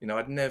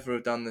 I'd never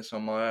have done this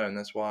on my own.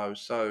 That's why I was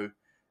so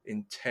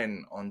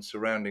intent on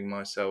surrounding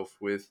myself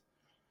with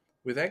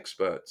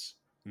experts,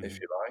 if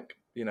you like.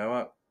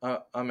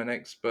 I'm an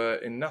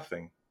expert in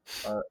nothing,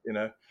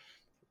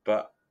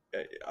 but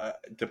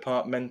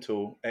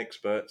departmental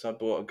experts. I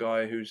bought a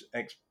guy who's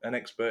an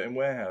expert in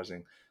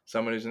warehousing,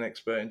 someone who's an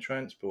expert in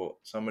transport,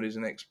 someone who's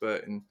an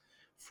expert in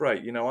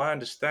freight. I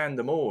understand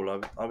them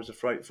all. I was a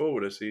freight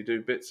forwarder, so you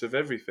do bits of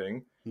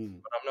everything, but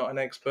I'm not an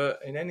expert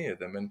in any of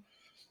them. And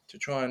to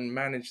try and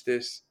manage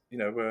this,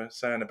 we're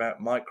saying about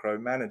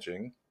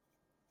micromanaging,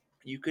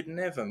 you could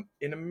never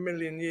in a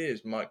million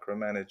years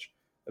micromanage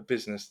a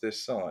business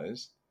this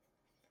size.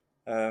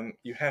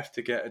 You have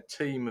to get a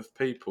team of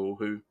people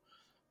who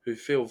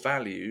feel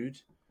valued,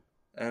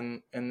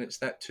 and it's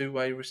that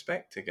two-way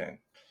respect again.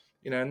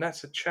 And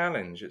that's a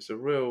challenge. It's a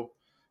real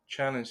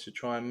challenge to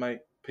try and make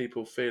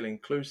people feel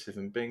inclusive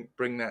and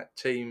bring that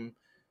team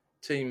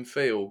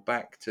feel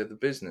back to the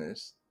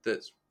business.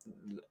 That's,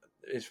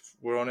 if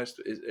we're honest,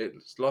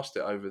 it's lost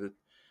it over the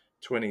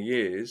 20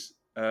 years.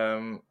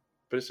 But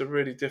it's a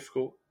really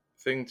difficult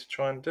thing to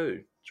try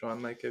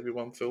and make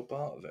everyone feel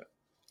part of it.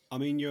 I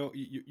mean,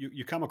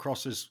 you come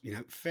across as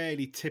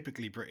fairly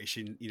typically British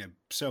in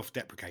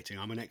self-deprecating.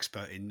 I'm an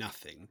expert in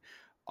nothing.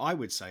 I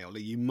would say,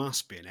 Ollie, you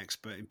must be an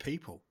expert in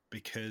people,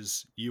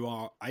 because you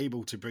are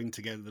able to bring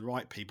together the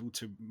right people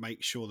to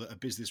make sure that a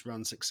business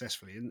runs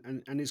successfully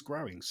and is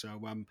growing.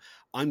 So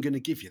I'm going to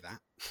give you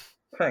that.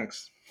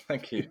 Thanks.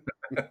 Thank you.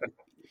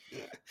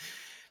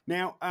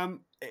 Now,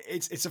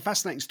 it's a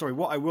fascinating story.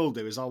 What I will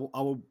do is I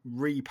will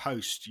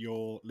repost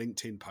your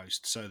LinkedIn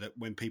post so that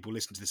when people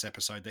listen to this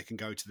episode, they can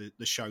go to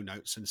the show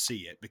notes and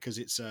see it, because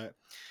it's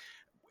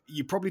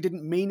you probably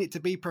didn't mean it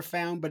to be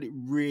profound, but it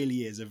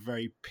really is a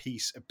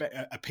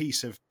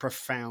piece of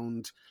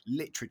profound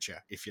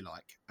literature, if you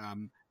like.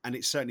 And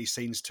it certainly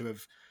seems to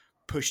have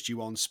pushed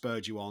you on,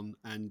 spurred you on,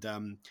 and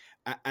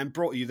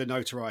brought you the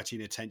notoriety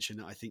and attention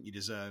that I think you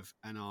deserve.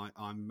 And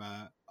I'm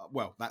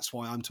that's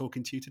why I'm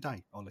talking to you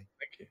today, Ollie.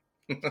 Thank you.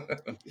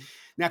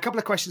 Now, a couple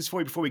of questions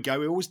for you before we go.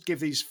 We always give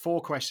these 4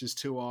 questions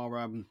to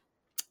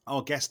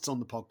our guests on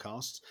the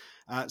podcast.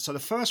 So the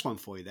first one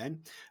for you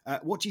then,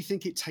 what do you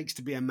think it takes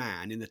to be a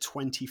man in the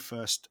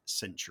 21st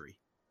century?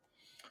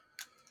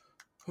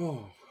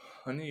 Oh,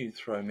 I knew you'd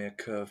throw me a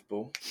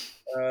curveball.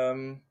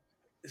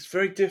 It's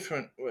very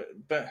different,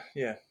 but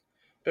yeah.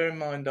 Bear in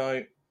mind,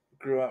 I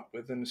grew up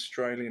with an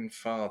Australian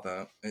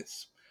father.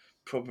 It's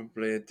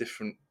probably a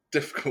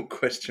difficult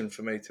question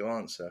for me to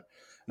answer.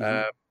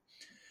 Mm-hmm.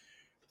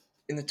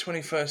 In the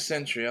 21st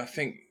century, I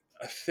think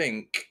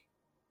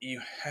you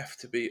have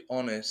to be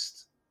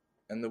honest,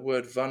 and the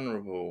word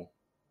vulnerable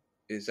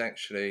is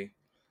actually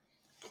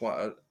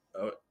quite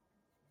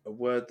a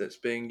word that's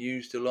being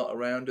used a lot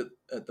around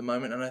at the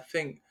moment. And I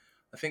think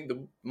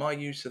my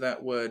use of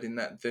that word in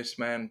that This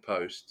Man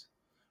post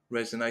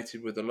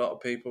resonated with a lot of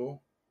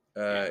people.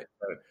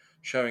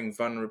 Showing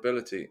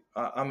vulnerability.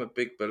 I'm a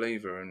big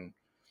believer in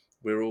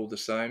we're all the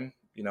same.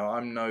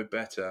 I'm no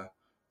better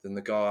than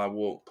the guy I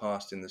walk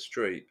past in the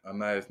street. I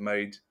may have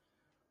made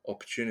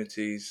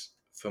opportunities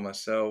for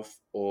myself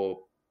or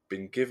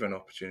been given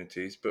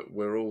opportunities, but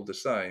we're all the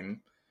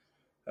same.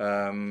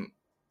 I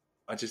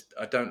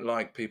don't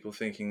like people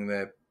thinking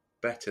they're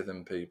better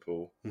than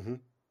people.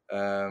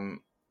 Mm-hmm.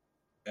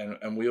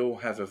 And we all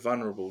have a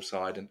vulnerable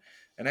side,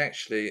 and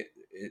actually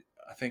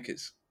I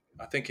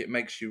think it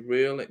makes you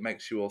real. It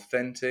makes you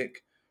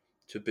authentic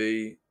to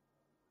be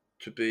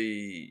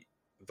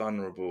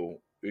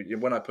vulnerable.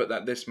 When I put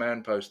that This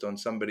Man post on,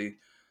 somebody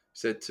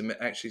said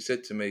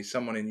to me,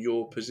 someone in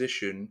your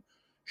position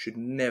should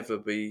never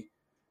be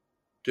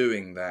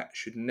doing that,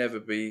 should never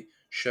be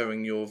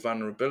showing your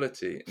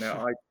vulnerability.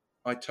 Now,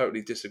 I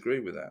totally disagree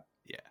with that.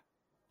 Yeah.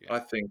 I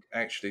think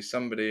actually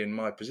somebody in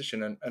my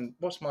position, and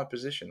what's my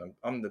position?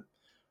 I'm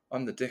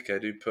I'm the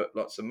dickhead who put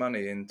lots of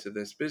money into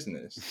this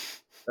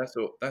business.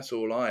 That's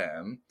all I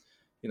am.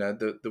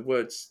 The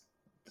words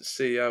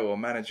CEO or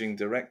managing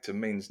director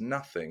means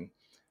nothing.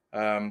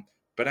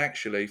 But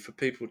actually, for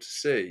people to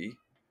see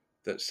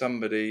that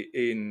somebody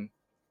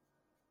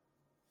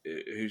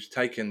who's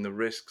taken the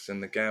risks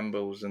and the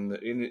gambles and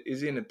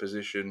is in a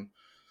position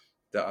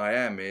that I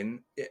am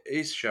in,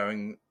 is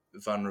showing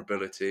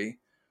vulnerability,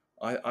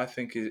 I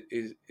think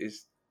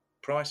is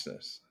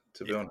priceless,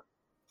 to be honest.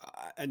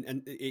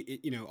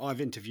 I've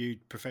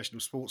interviewed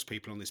professional sports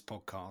people on this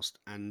podcast,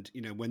 and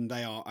when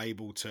they are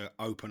able to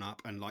open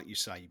up and, like you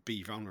say,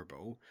 be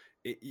vulnerable,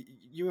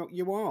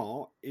 you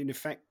are in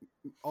effect,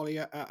 Ollie,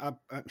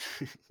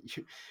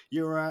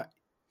 you're a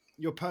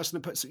person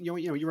that puts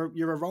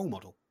you're a role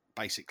model,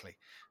 basically,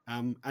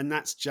 and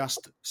that's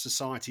just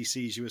society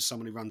sees you as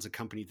someone who runs a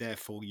company,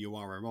 therefore you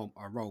are a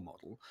role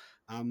model.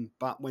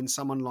 But when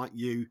someone like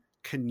you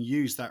can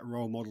use that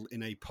role model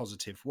in a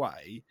positive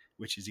way,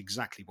 which is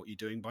exactly what you're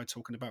doing by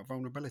talking about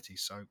vulnerability.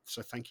 So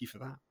thank you for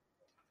that.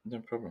 No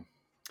problem.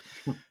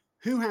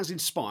 Who has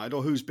inspired,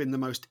 or who's been the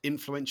most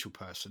influential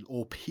person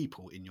or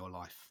people in your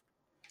life?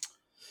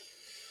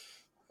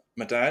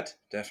 My dad,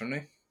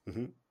 definitely.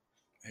 Mm-hmm.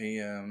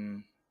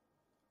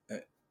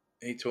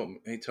 He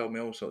told me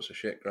all sorts of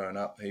shit growing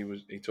up.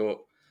 He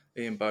taught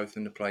Ian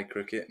Botham to play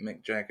cricket,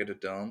 Mick Jagger to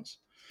dance.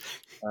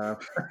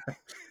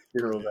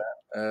 Did all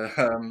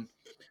that.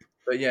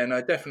 But yeah,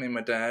 no, definitely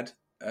my dad.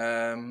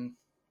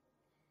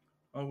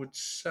 I would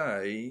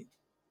say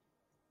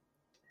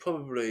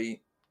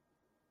probably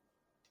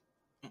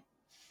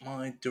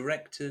my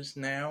directors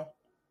now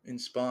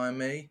inspire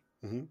me,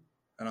 Mm-hmm.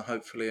 and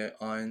hopefully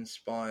I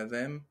inspire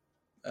them.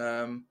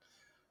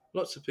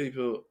 Lots of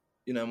people,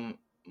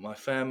 my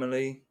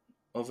family,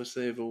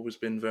 obviously, have always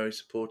been very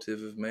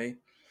supportive of me.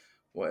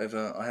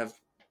 Whatever, I have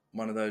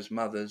one of those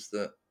mothers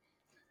that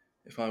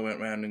if I went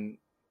round and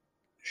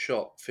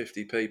shot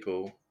 50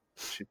 people,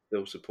 she'd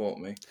still support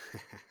me.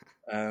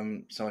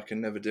 So I can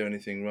never do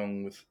anything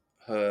wrong with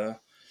her.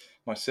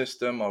 My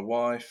sister, my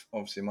wife,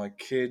 obviously my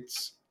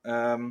kids.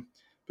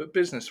 But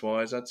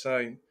business-wise, I'd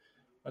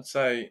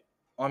say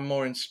I'm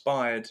more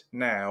inspired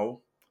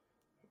now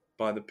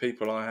by the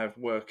people I have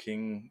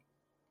working.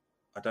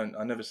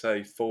 I never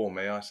say for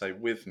me, I say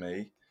with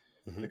me.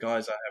 Mm-hmm. The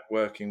guys I have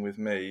working with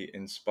me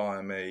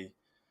inspire me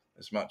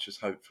as much as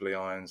hopefully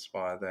I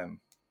inspire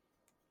them.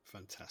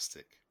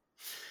 Fantastic.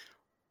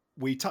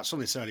 We touched on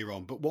this earlier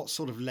on, but what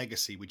sort of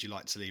legacy would you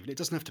like to leave? And it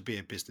doesn't have to be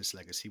a business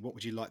legacy. What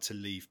would you like to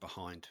leave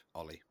behind,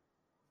 Ollie?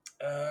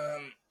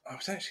 I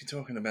was actually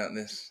talking about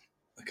this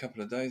a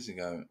couple of days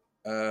ago.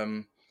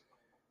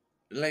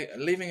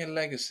 Leaving a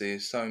legacy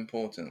is so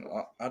important.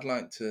 I'd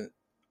like to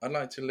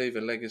leave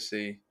a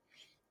legacy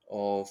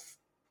of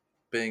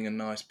being a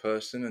nice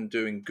person and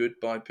doing good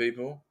by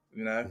people.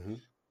 Mm-hmm.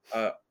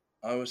 I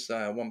always say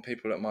I want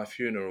people at my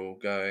funeral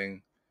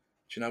going,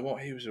 do you know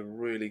what? He was a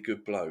really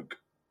good bloke,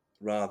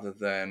 rather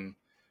than,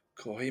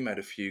 cool, he made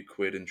a few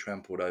quid and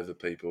trampled over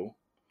people.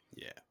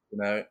 Yeah.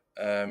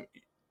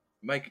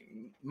 Make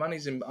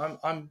money's in.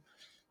 I'm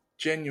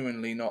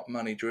genuinely not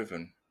money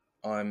driven.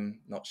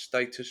 I'm not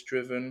status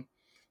driven.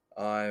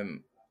 I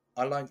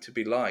like to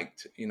be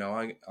liked.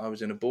 I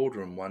was in a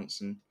boardroom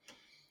once and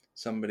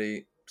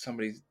somebody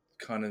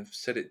kind of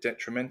said it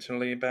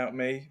detrimentally about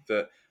me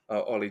that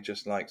Ollie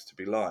just likes to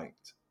be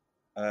liked.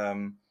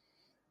 And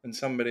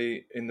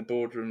somebody in the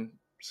boardroom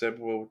said,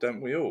 well,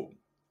 don't we all?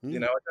 I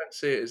don't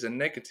see it as a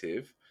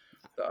negative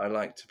that I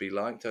like to be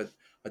liked. I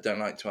don't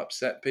like to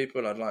upset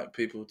people. I'd like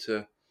people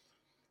to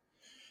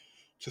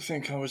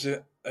think I was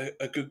a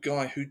good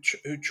guy who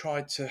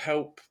tried to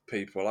help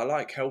people. I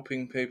like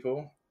helping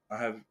people.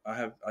 I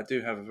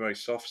do have a very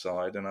soft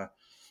side, and I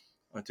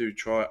do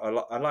try.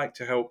 I like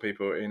to help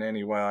people in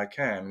any way I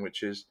can,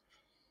 which is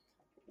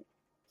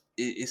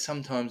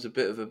sometimes a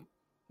bit of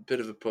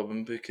a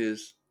problem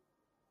because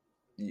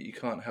you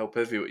can't help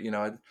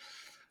everyone.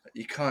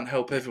 You can't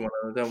help everyone.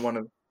 I don't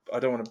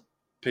want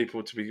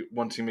people to be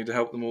wanting me to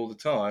help them all the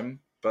time.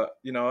 But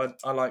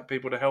I like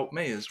people to help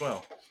me as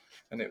well,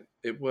 and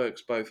it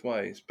works both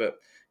ways. But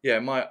yeah,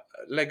 my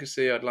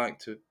legacy, I'd like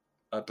to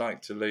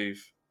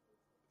leave,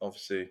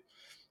 obviously,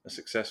 a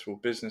successful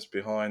business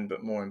behind.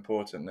 But more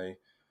importantly,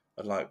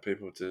 I'd like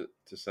people to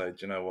say, do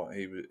you know what,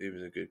 he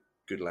was a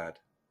good lad.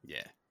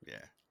 Yeah.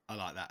 I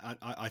like that.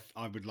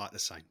 I would like the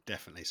same,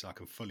 definitely. So I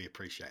can fully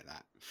appreciate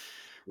that.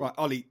 Right,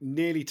 Ollie,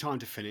 nearly time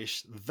to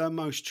finish. The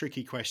most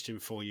tricky question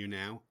for you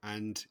now,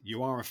 and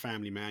you are a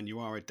family man, you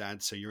are a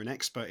dad, so you're an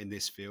expert in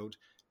this field.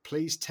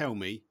 Please tell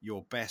me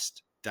your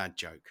best dad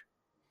joke.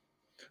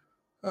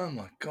 Oh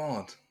my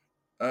God.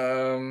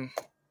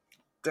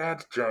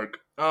 Dad joke.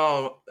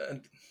 Oh,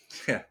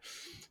 yeah.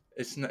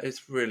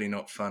 It's really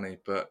not funny,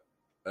 but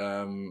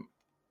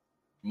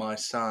my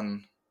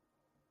son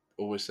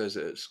always says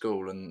it at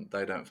school, and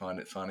they don't find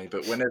it funny.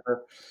 But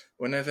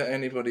whenever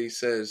anybody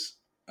says,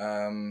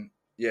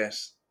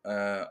 yes,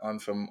 I'm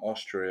from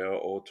Austria,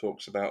 or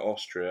talks about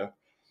Austria,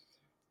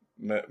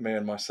 me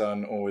and my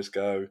son always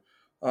go,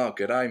 oh,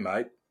 g'day,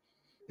 mate.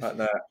 like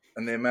that,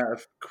 and the amount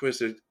of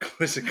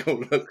quizzical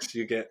looks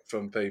you get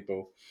from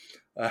people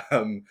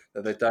that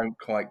they don't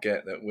quite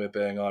get that we're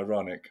being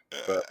ironic.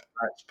 But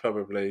that's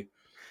probably,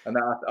 and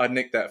I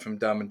nicked that from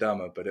Dumb and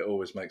Dumber, but it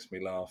always makes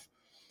me laugh.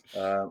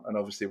 And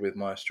obviously with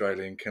my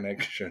Australian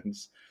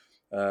connections,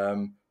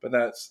 but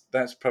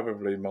that's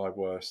probably my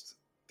worst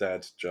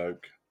dad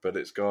joke. But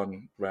it's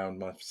gone round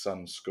my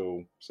son's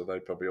school, so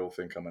they probably all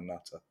think I'm a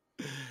nutter.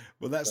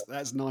 Well,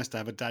 that's nice to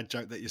have a dad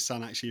joke that your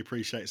son actually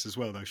appreciates as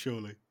well, though.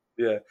 Surely.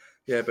 Yeah,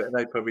 but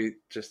they probably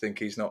just think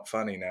he's not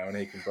funny now, and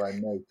he can blame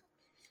me.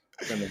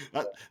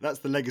 That's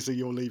the legacy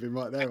you're leaving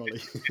right there, Ollie.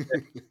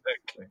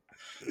 Exactly.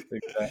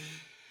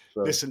 So.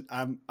 Listen,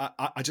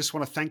 I just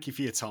want to thank you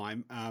for your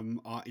time. I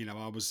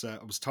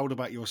was told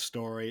about your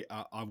story.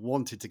 I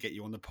wanted to get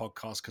you on the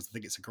podcast because I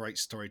think it's a great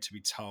story to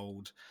be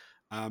told.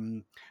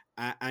 And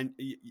I've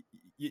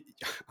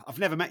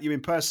never met you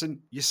in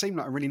person. You seem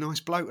like a really nice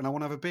bloke, and I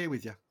want to have a beer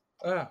with you.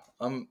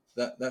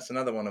 That's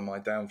another one of my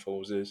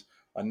downfalls is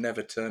I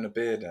never turn a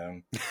beer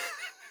down.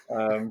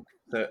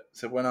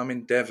 So when I'm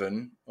in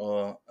Devon,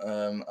 or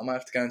I might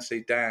have to go and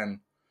see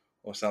Dan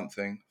or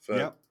something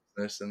for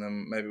this, and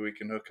then maybe we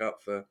can hook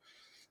up for.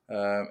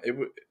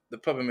 The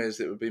problem is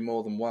it would be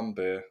more than one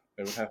beer.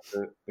 It would have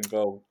to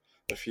involve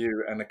a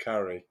few and a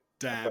curry.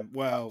 Damn.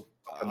 Well,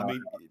 I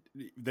mean,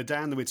 the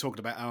Dan that we're talking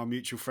about, our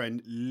mutual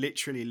friend,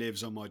 literally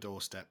lives on my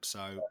doorstep.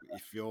 So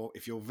if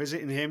you're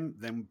visiting him,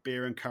 then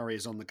beer and curry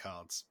is on the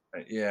cards.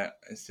 Yeah,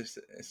 it's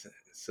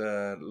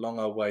a long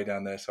old way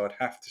down there, so I'd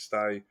have to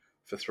stay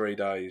for 3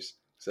 days.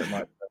 So it might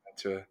turn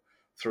into a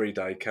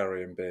 3-day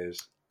curry and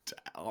beers.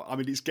 I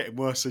mean, it's getting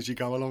worse as you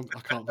go along.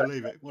 I can't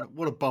believe it.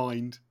 What a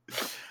bind.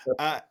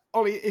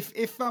 Ollie,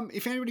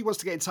 if anybody wants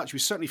to get in touch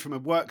with, certainly from a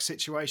work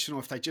situation, or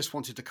if they just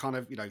wanted to kind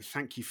of,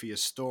 thank you for your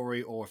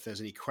story, or if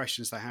there's any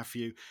questions they have for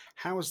you,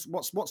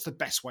 what's the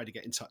best way to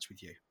get in touch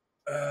with you?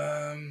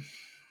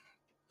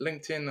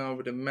 LinkedIn, I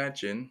would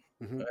imagine.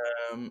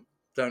 Mm-hmm.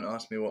 Don't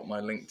ask me what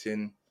my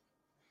LinkedIn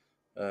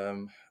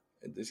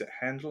is it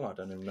handle? I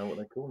don't even know what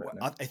they call it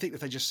now. I think if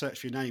they just search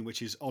for your name,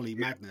 which is Ollie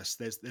Magnus,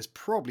 there's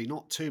probably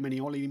not too many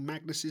Ollie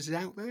Magnuses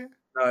out there.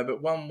 No,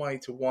 but one way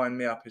to wind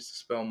me up is to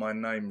spell my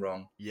name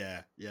wrong.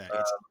 Yeah,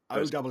 it's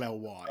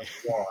O-double-L-Y.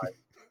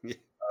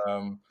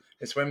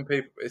 It's when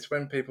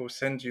people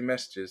send you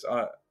messages,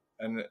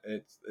 and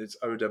it's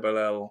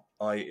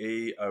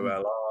O-double-L-I-E,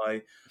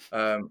 O-L-I,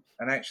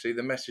 and actually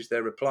the message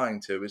they're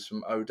replying to is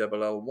from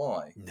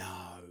O-double-L-Y.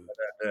 No.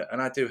 And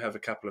I do have a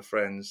couple of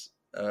friends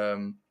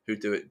who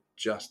do it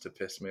just to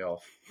piss me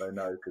off. They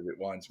know because it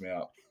winds me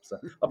up. So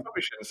I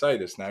probably shouldn't say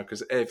this now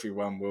because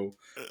everyone will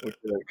do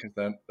it because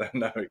they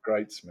know it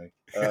grates me.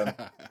 But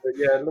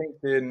yeah,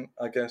 LinkedIn,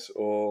 I guess,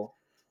 or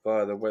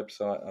via the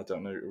website. I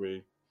don't know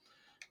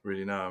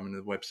really know. I mean,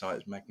 the website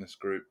is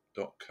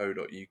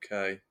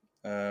magnusgroup.co.uk.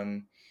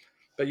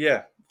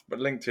 But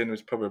LinkedIn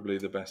was probably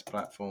the best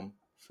platform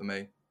for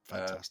me.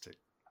 Fantastic.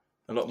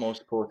 A lot more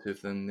supportive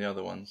than the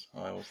other ones,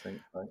 I always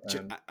think.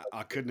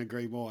 I couldn't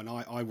agree more. And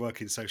I work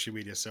in social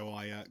media, so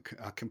I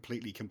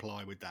completely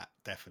comply with that.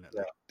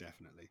 Definitely.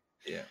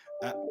 Yeah.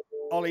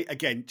 Ollie,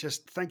 again,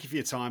 just thank you for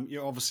your time.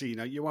 You're obviously,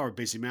 you are a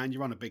busy man. You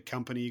run a big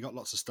company. You've got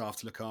lots of staff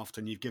to look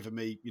after, and you've given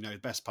me, the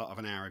best part of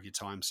an hour of your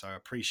time. So I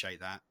appreciate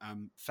that.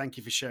 Thank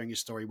you for sharing your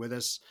story with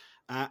us.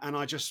 And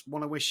I just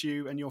want to wish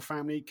you and your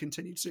family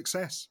continued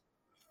success.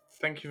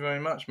 Thank you very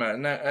much, Matt.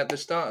 And at the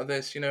start of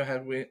this,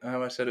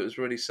 how I said it was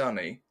really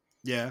sunny.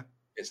 Yeah.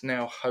 It's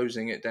now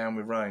hosing it down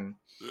with rain.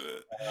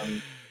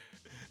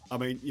 I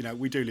mean,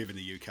 we do live in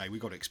the UK.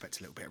 We've got to expect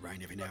a little bit of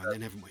rain every now and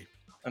then, haven't we?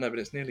 I know, but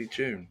it's nearly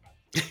June.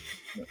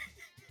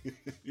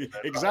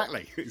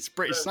 Exactly. It's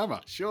British summer,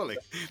 surely.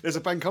 There's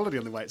a bank holiday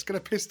on the way. It's going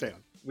to piss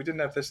down. We didn't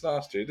have this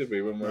last year, did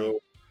we, when we were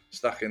all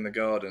stuck in the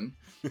garden?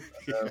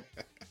 And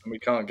we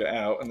can't get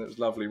out, and it was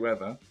lovely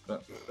weather.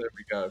 But there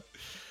we go.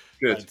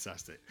 Good.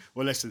 Fantastic.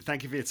 Well, listen,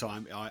 thank you for your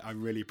time. I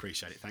really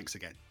appreciate it. Thanks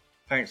again.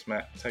 Thanks,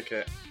 Matt. Take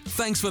care.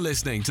 Thanks for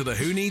listening to the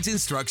Who Needs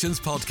Instructions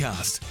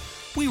podcast.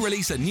 We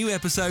release a new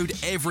episode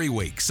every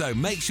week, so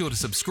make sure to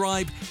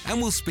subscribe,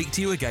 and we'll speak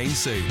to you again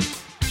soon.